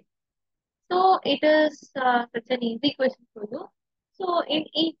second. So it is such an easy question for you. So in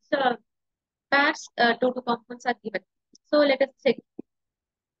each pairs, two compounds are given. So let us check.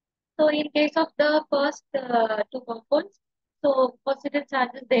 So in case of the first 2 compounds, so positive charge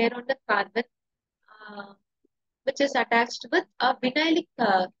is there on the carbon, uh, which is attached with a vinylic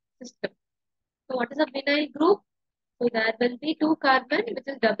system. So what is a vinyl group? So there will be 2 carbon, which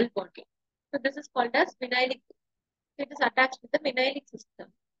is double bonding. So this is called as vinylic group. it is attached with the vinylic system.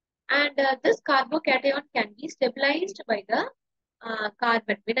 And this carbocation can be stabilized by the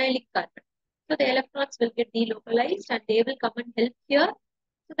carbon, vinylic carbon. So the electrons will get delocalized and they will come and help here.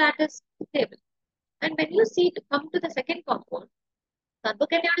 So that is stable. And when you see to come to the second compound,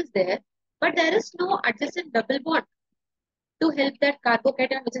 carbocation is there, but there is no adjacent double bond to help that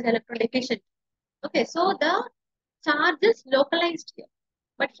carbocation which is electron deficient. Okay, so the charge is localized here.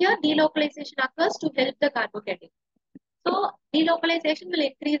 But here delocalization occurs to help the carbocation. So delocalization will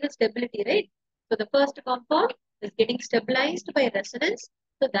increase the stability, right? So the first compound is getting stabilized by resonance.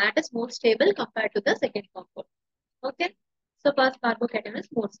 So that is more stable compared to the second compound. Okay. So first carbocation is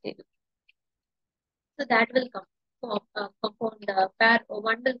more stable. So that will come. So compound pair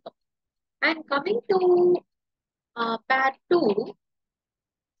 1 will come. And coming to pair 2,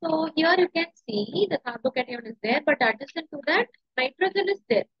 so here you can see the carbocation is there, but adjacent to that nitrogen is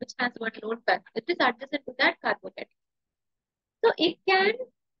there, which has one lone pair. It is adjacent to that carbocation. So it can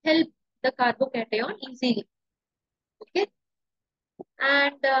help the carbocation easily, okay,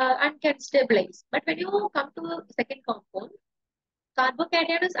 and can stabilize. But when you come to the second compound,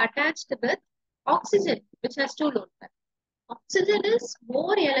 carbocation is attached with oxygen, which has two lone pairs. Oxygen is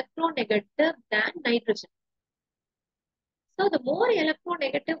more electronegative than nitrogen. So the more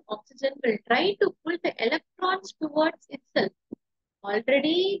electronegative oxygen will try to pull the electrons towards itself.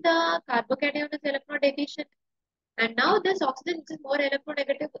 Already the carbocation is electron deficient. And now this oxygen, which is more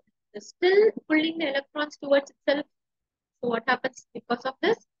electronegative, is still pulling the electrons towards itself. So what happens because of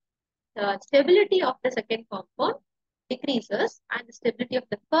this? The stability of the second compound decreases and the stability of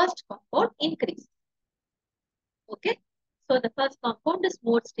the first compound increases. Okay. So the first compound is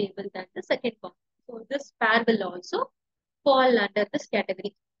more stable than the second compound. So this pair will also fall under this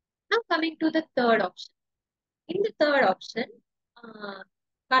category. Now coming to the third option. In the third option,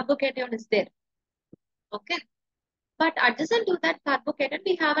 carbocation is there. Okay. But adjacent to that carbocation,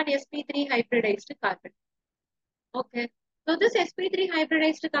 we have an sp3 hybridized carbon. Okay. So this sp3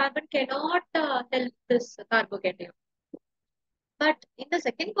 hybridized carbon cannot help this carbocation. But in the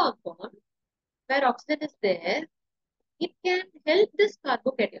second compound, where oxygen is there, it can help this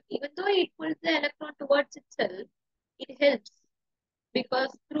carbocation. Even though it pulls the electron towards itself, it helps because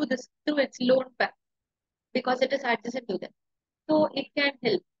through its lone pair, because it is adjacent to them. So it can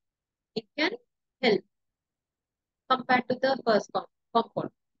help. It can help compared to the first compound.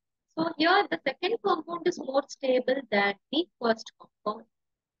 So here the second compound is more stable than the first compound.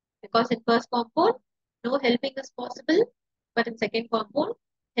 Because in first compound, no helping is possible. But in second compound,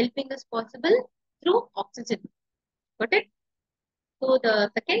 helping is possible through oxygen. Got it? So the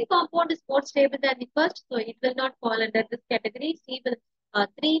second compound is more stable than the first. So it will not fall under this category. 3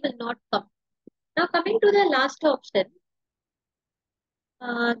 will not come. Now coming to the last option.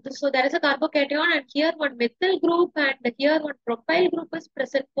 So there is a carbocation and here one methyl group and here one propyl group is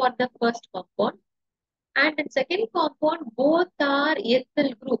present for the first compound. And in second compound, both are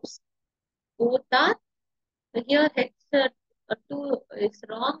ethyl groups. Both are, here H2 is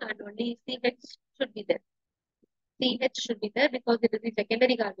wrong and only CH should be there. CH should be there because it is the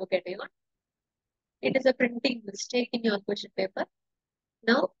secondary carbocation. It is a printing mistake in your question paper.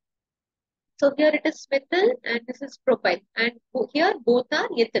 Now, so here it is methyl and this is propyl. And here both are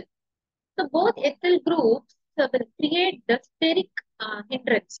ethyl. So both ethyl groups will create the steric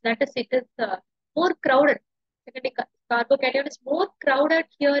hindrance. That is, it is more crowded. Secondary carbocation is more crowded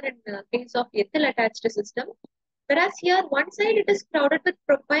here in the case of ethyl attached system. Whereas here, one side it is crowded with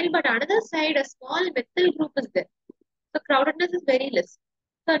propyl, but another side a small methyl group is there. So crowdedness is very less.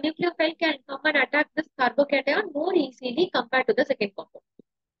 So a nucleophile can come and attack this carbocation more easily compared to the second compound.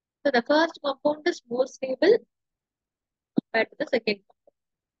 So the first compound is more stable compared to the second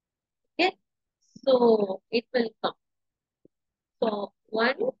compound. Okay. So it will come. So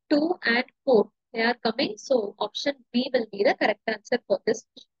 1, 2, and 4 they are coming. So option B will be the correct answer for this.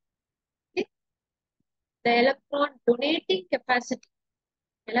 Okay. The electron donating capacity.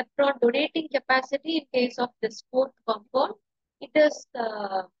 Electron donating capacity in case of this fourth compound, it is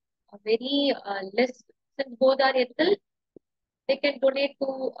very less. Since both are ethyl, they can donate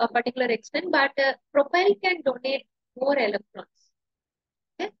to a particular extent, but propyl can donate more electrons.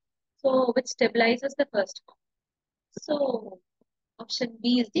 Okay, so which stabilizes the first compound. So option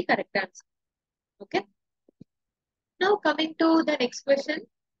B is the correct answer. Okay. Now coming to the next question,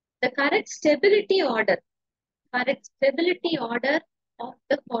 the correct stability order. Correct stability order of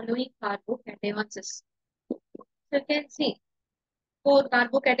the following carbocations is. So you can see 4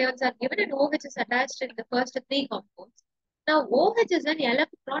 carbocations are given and OH is attached in the first 3 compounds. Now OH is an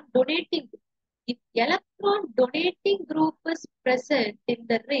electron donating group. If electron donating group is present in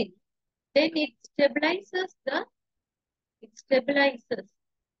the ring, then it stabilizes the It stabilizes.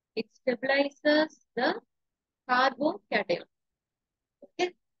 It stabilizes the carbocation.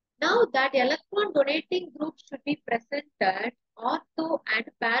 Okay. Now that electron donating group should be present at ortho and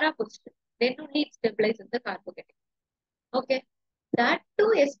para position. Then only it stabilizes the carbocation. Okay. That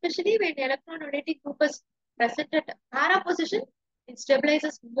too, especially when electron donating group is present at para position, it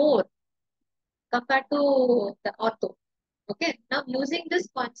stabilizes more compared to the ortho. Okay. Now using this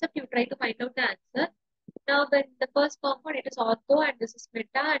concept, you try to find out the answer. Now when the first compound, it is ortho and this is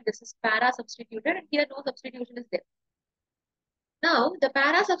meta and this is para substituted and here no substitution is there. Now the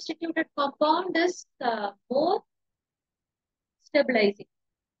para substituted compound is more stabilizing.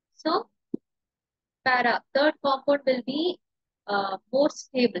 So para third compound will be more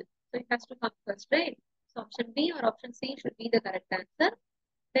stable. So it has to come first, right? So option B or option C should be the correct answer.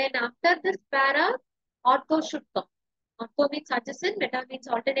 Then after this para, ortho should come. Ortho means adjacent, meta means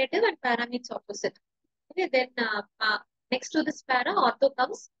alternative, and para means opposite. Okay, then next to this para, ortho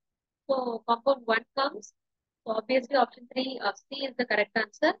comes. So compound 1 comes. So obviously option 3, C is the correct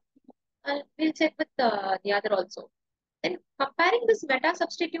answer. We'll check with the other also. Then comparing this meta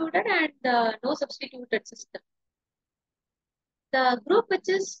substituted and no substituted system. The group which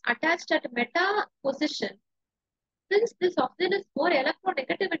is attached at meta position, since this oxygen is more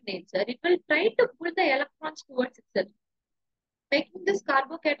electronegative in nature, it will try to pull the electrons towards itself, making this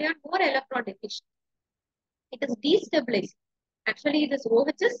carbocation more electron efficient. It is destabilizing. Actually, this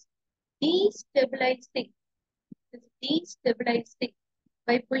OH is destabilizing. It is destabilizing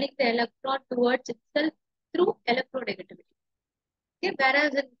by pulling the electron towards itself through electronegativity. Okay,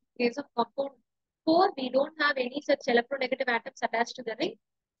 whereas in case of compound 4, we don't have any such electronegative atoms attached to the ring.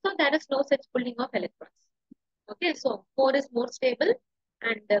 So there is no such pulling of electrons. Okay, so 4 is more stable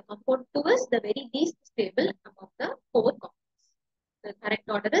and compound 2 is the very least stable among the 4 compounds. The correct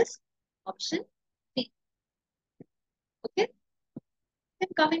order is option C. Okay. Then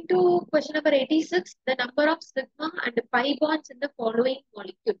coming to question number 86, the number of sigma and pi bonds in the following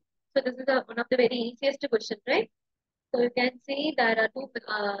molecule. So this is one of the very easiest question, right? So you can see there are two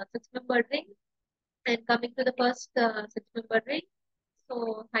 6-membered rings. And coming to the first 6-membered ring,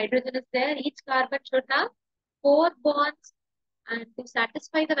 so hydrogen is there. Each carbon should have 4 bonds. And to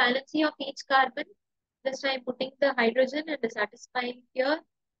satisfy the valency of each carbon, just I am putting the hydrogen and satisfying here.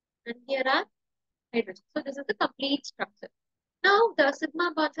 And here are hydrogen. So this is the complete structure. Now the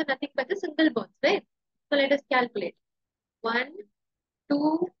sigma bonds are nothing but the single bonds, right? So let us calculate. 1,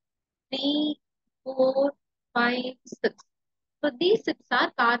 2, 3, 4, 5, 6. So these 6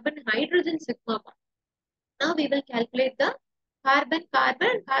 are carbon-hydrogen sigma bond. Now we will calculate the carbon-carbon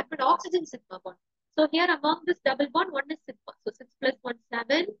and carbon-oxygen sigma bond. So here among this double bond, 1 is sigma. So 6 plus 1,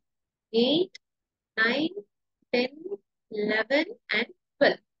 7, 8, 9, 10, 11, and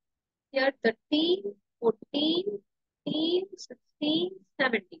 12. Here 13, 14, 15, 16,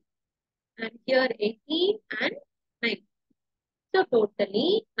 17. And here 18 and 19. So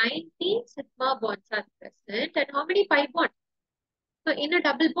totally 19 sigma bonds are present. And how many pi bonds? So in a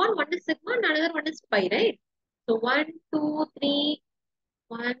double bond, 1 is sigma and another 1 is pi, right? So 1, 2, 3,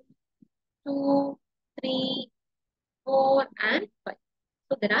 1, 2, 3, 4, and 5.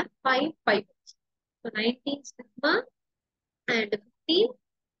 So there are 5 pi bonds. So 19 sigma and 15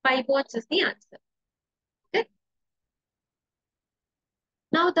 pi bonds is the answer. Okay.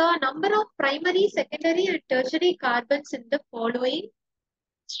 Now the number of primary, secondary, and tertiary carbons in the following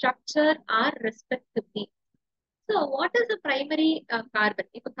structure are respectively. So what is the primary carbon?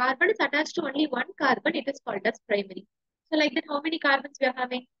 If a carbon is attached to only one carbon, it is called as primary. So like that, how many carbons we are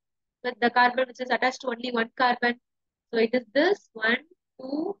having? With the carbon which is attached to only one carbon. So it is this 1,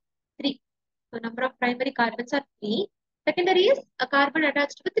 2, 3. So number of primary carbons are 3. Secondary is a carbon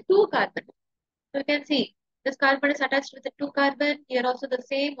attached with 2 carbon. So you can see this carbon is attached with 2 carbon. Here also the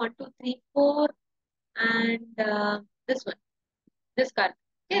same 1, 2, 3, 4. And this one, this carbon.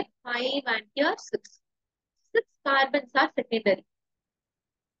 Okay, 5 and here 6. 6 carbons are secondary.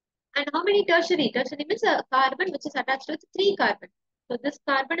 And how many tertiary? Tertiary means a carbon which is attached with 3 carbons. So this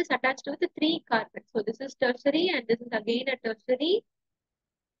carbon is attached with 3 carbons. So this is tertiary and this is again a tertiary.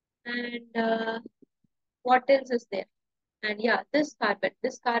 And what else is there? And yeah, this carbon.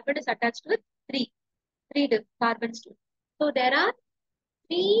 This carbon is attached with 3 carbons too. So there are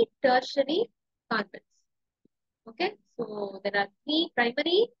 3 tertiary carbons. Okay, so there are 3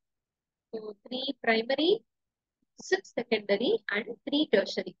 primary. So 3 primary, 6 secondary, and 3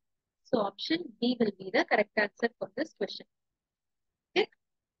 tertiary. So option B will be the correct answer for this question. Okay.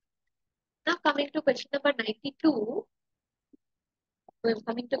 Now coming to question number 92. We're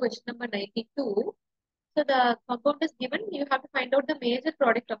coming to question number 92. So the compound is given. You have to find out the major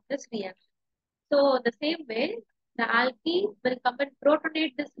product of this reaction. So the same way, The alkene will come and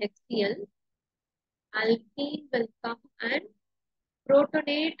protonate this HCl. Alkene will come and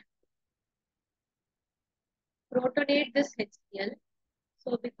protonate this HCl.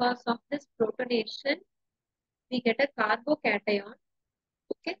 So because of this protonation, we get a carbocation.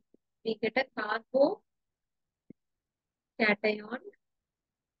 Okay, we get a carbocation.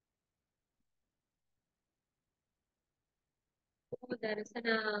 So there is a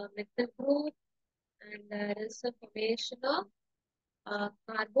methyl group, and there is a formation of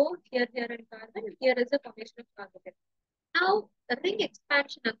carbo here, and carbon. Here is a formation of carbon. Now the ring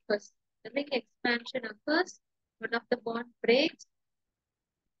expansion occurs. One of the bond breaks.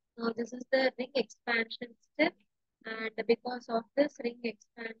 Now this is the ring expansion step, and because of this ring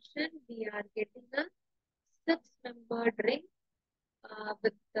expansion, we are getting a six-membered ring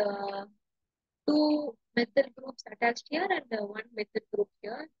with two methyl groups attached here and one methyl group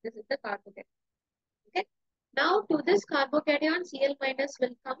here. This is the carbocation. Okay. Now to this carbocation, Cl minus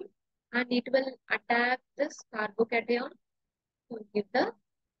will come and it will attack this carbocation to give the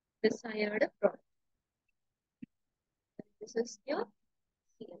desired product. This is your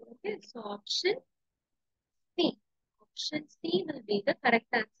Cl. Okay. So option C. Option C will be the correct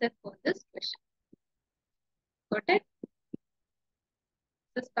answer for this question. Got it?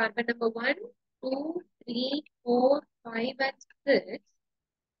 This is carbon number 1, 2, 3, 4, 5, and 6.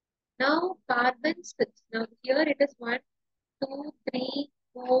 Now carbon 6. Now here it is 1, 2, 3,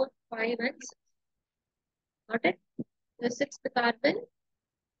 4, 5, and 6. Got it? The sixth carbon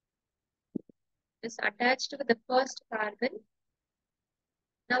is attached with the first carbon.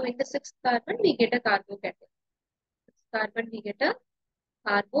 Now in the sixth carbon, we get a carbocation. Sixth carbon, we get a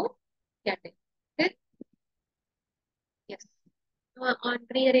carbocation. Okay? Yes. Now, on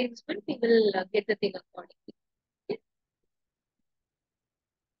rearrangement, we will get the thing accordingly. Okay?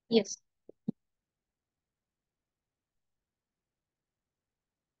 Yes.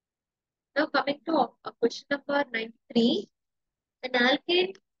 Now coming to question number 93. An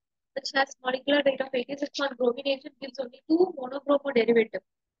alkane which has molecular weight of 86 on bromination gives only two monobromo derivatives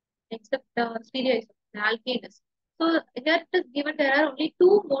except stereoisomer, the alkanes. So here it is given there are only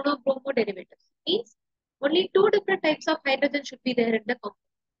two monobromo derivatives. Means only two different types of hydrogen should be there in the compound.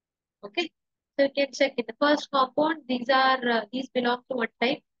 Okay. So you can check in the first compound, these belong to one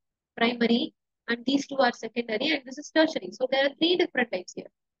type, primary, and these two are secondary, and this is tertiary. So there are three different types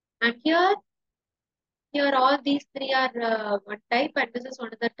here. And here all these three are one type, and this is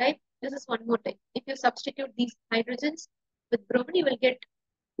another type. This is one more type. If you substitute these hydrogens with bromine, you will get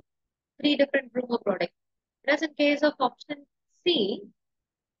three different bromo products. Whereas in case of option C,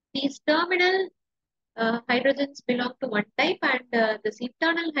 these terminal hydrogens belong to one type, and this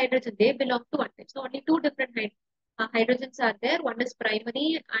internal hydrogen, they belong to one type. So only two different hydrogens are there. One is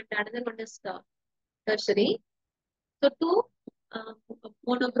primary and another one is tertiary. So two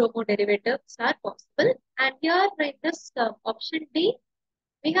monobromo derivatives are possible. And here in this option D,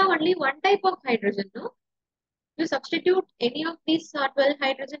 we have only one type of hydrogen. No, you substitute any of these 12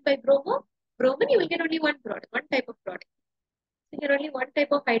 hydrogen by bromine, you will get only one product, one type of product. So here only one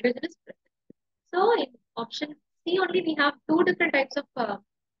type of hydrogen is present. So in option C only we have two different types of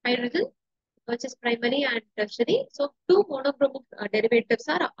hydrogen, which is primary and tertiary. So two monobromo derivatives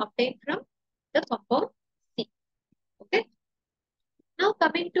are obtained from the compound C. Okay. Now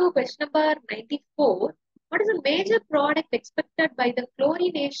coming to question number 94. What is the major product expected by the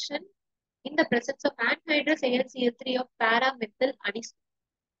chlorination in the presence of anhydrous AlCl3 of para-methyl anisole?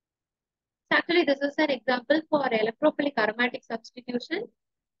 So actually, this is an example for electrophilic aromatic substitution.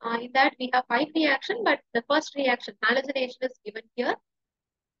 In that we have 5 reactions, but the first reaction, halogenation, is given here.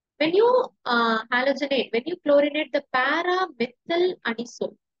 When you halogenate, when you chlorinate the para-methyl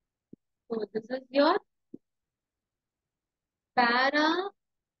anisole, so this is your para-methyl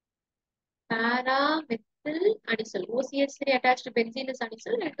anisole. OCH3 attached to benzene is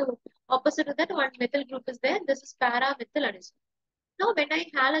anisole, and to opposite to that, one methyl group is there. This is para-methyl anisole. Now, when I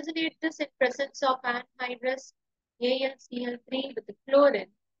halogenate this in presence of anhydrous AlCl3 with the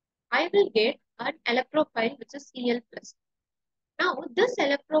chlorine, I will get an electrophile which is Cl+. Now, this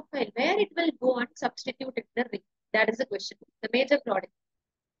electrophile, where it will go and substitute in the ring? That is the question. The major product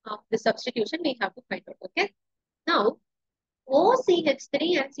of the substitution we have to find out. Okay. Now,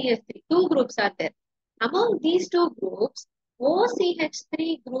 OCH3 and CH3, two groups are there. Among these two groups,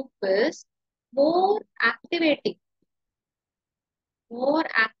 OCH3 group is more activating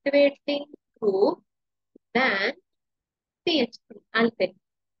group than CH3 alkane.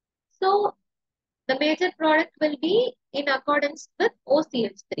 So the major product will be in accordance with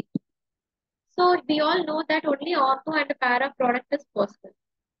OCH3. So we all know that only ortho and para product is possible.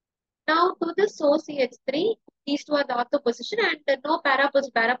 Now to this OCH3, These two are the ortho position, and no para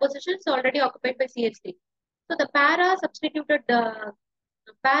position is already occupied by CH3. So the para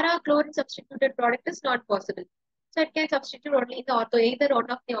chlorine substituted product is not possible. So it can substitute only in the ortho, either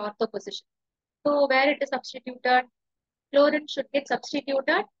one of the ortho position. So where it is substituted, chlorine should get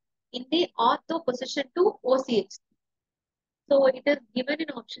substituted in the ortho position to OCH. So it is given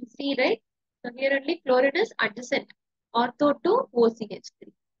in option C, right? So here only chlorine is adjacent ortho to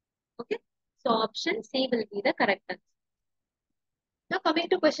OCH3. Okay. So option C will be the correct answer. Now coming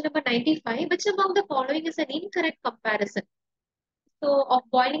to question number 95, which among the following is an incorrect comparison? So of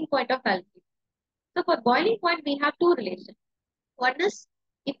boiling point of alkene. So for boiling point, we have two relations. One is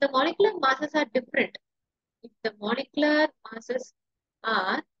if the molecular masses are different. If the molecular masses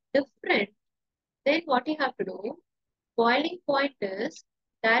are different, then what you have to do, boiling point is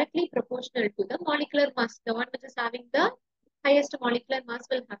directly proportional to the molecular mass. The one which is having the highest molecular mass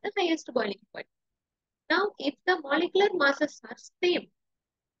will have the highest boiling point. Now, if the molecular masses are same,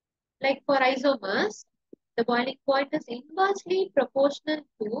 like for isomers, the boiling point is inversely proportional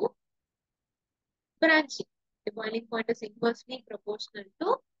to branching. The boiling point is inversely proportional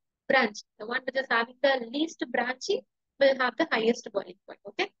to branching. The one which is having the least branching will have the highest boiling point.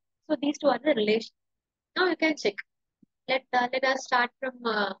 Okay. So these two are the relation. Now you can check. Let us start from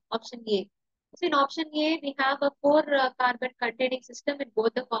option A. So in option A, we have a four carbon containing system in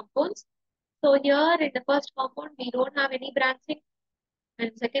both the compounds. So here in the first compound, we don't have any branching.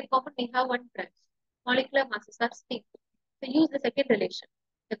 And second compound, we have one branch. Molecular masses are same. So use the second relation.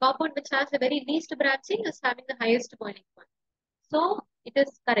 The compound which has the very least branching is having the highest boiling point. So it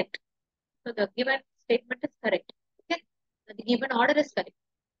is correct. So the given statement is correct. Okay. The given order is correct.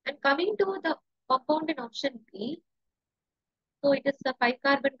 And coming to the compound in option B, so it is a 5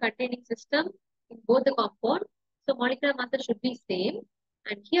 carbon containing system in both the compound. So molecular mass should be same.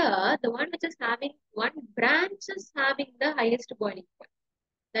 And here the one which is having one branch is having the highest boiling point.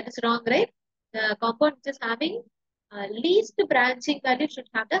 That is wrong, right? The compound which is having least branching value should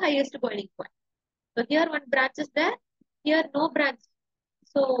have the highest boiling point. So here one branch is there, here no branch.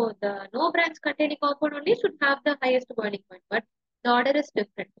 So the no branch containing compound only should have the highest boiling point, but the order is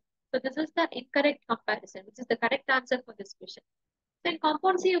different. So this is the incorrect comparison, which is the correct answer for this question. So in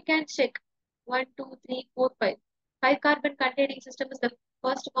compound C, you can check 1, 2, 3, 4, 5. 5 carbon containing system is the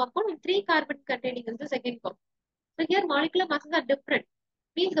first compound and 3 carbon containing is the second compound. So here molecular masses are different.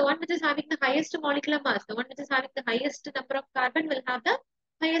 Means the one which is having the highest molecular mass, the one which is having the highest number of carbon will have the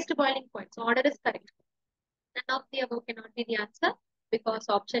highest boiling point. So order is correct. None of the above cannot be the answer because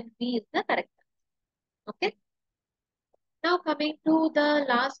option B is the correct answer. Okay. Now coming to the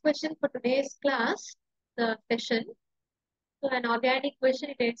last question for today's class, the session. So an organic question,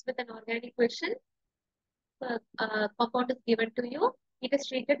 it ends with an organic question. Compound is given to you. It is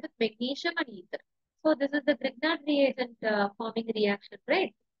treated with magnesium and ether. So this is the Grignard reagent forming reaction,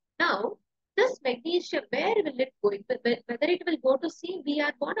 right? Now, this magnesium, where will it go? Whether it will go to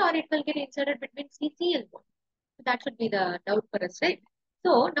CBr bond or it will get inserted between CCl bond. So that should be the doubt for us, right?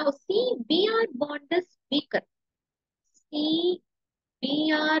 So now CBr bond is weaker.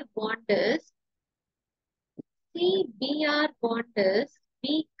 CBr bond is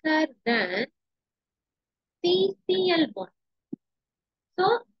weaker than CCl bond.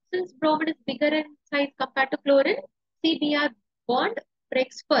 So since bromine is bigger in size compared to chlorine, CBr bond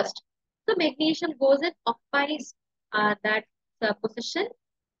breaks first. So magnesium goes and occupies that position.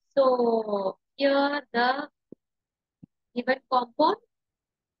 So here the given compound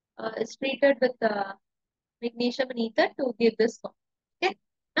is treated with magnesium and ether to give this one. Okay.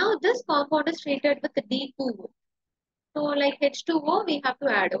 Now this compound is treated with D2O. So like H2O, we have to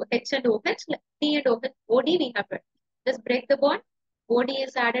add H and OH, D and OH, OD we have to add. Just break the bond. OD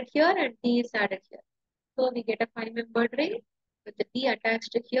is added here and D is added here. So we get a 5-membered ring with the D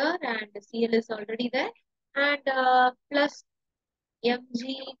attached here and the Cl is already there. And plus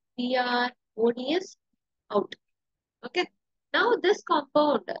MgBr is out. Okay. Now this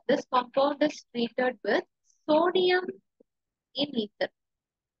compound is treated with sodium in ether.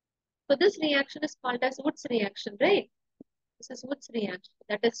 So this reaction is called as Wood's reaction, right? This is Wood's reaction.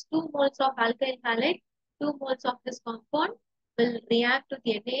 That is 2 moles of alkyl halide, 2 moles of this compound will react to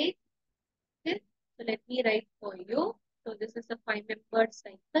the NA. Okay. So let me write for you. So this is a 5-membered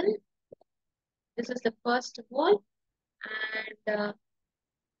cycle. This is the first mole and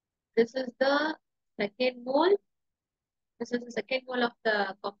this is the second mole. This is the second mole of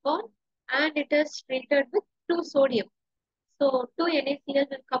the compound and it is treated with 2 sodium. So 2 NaCl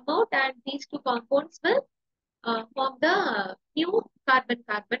will come out and these 2 compounds will form the new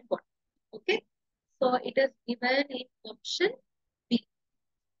carbon-carbon bond. Okay. So it is given in option B.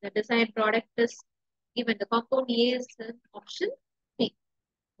 The design product is Even the compound A is an option B.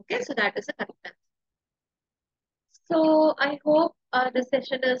 Okay, so that is a correct answer. So I hope the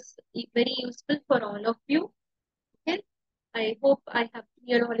session is very useful for all of you. Okay, I hope I have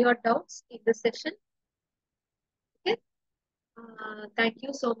cleared all your doubts in this session. Okay, thank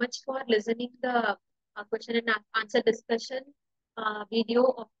you so much for listening the question and answer discussion video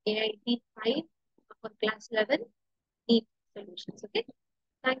of AIT 5 for class 11 NEET solutions. Okay,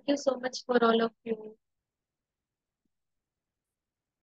 thank you so much for all of you.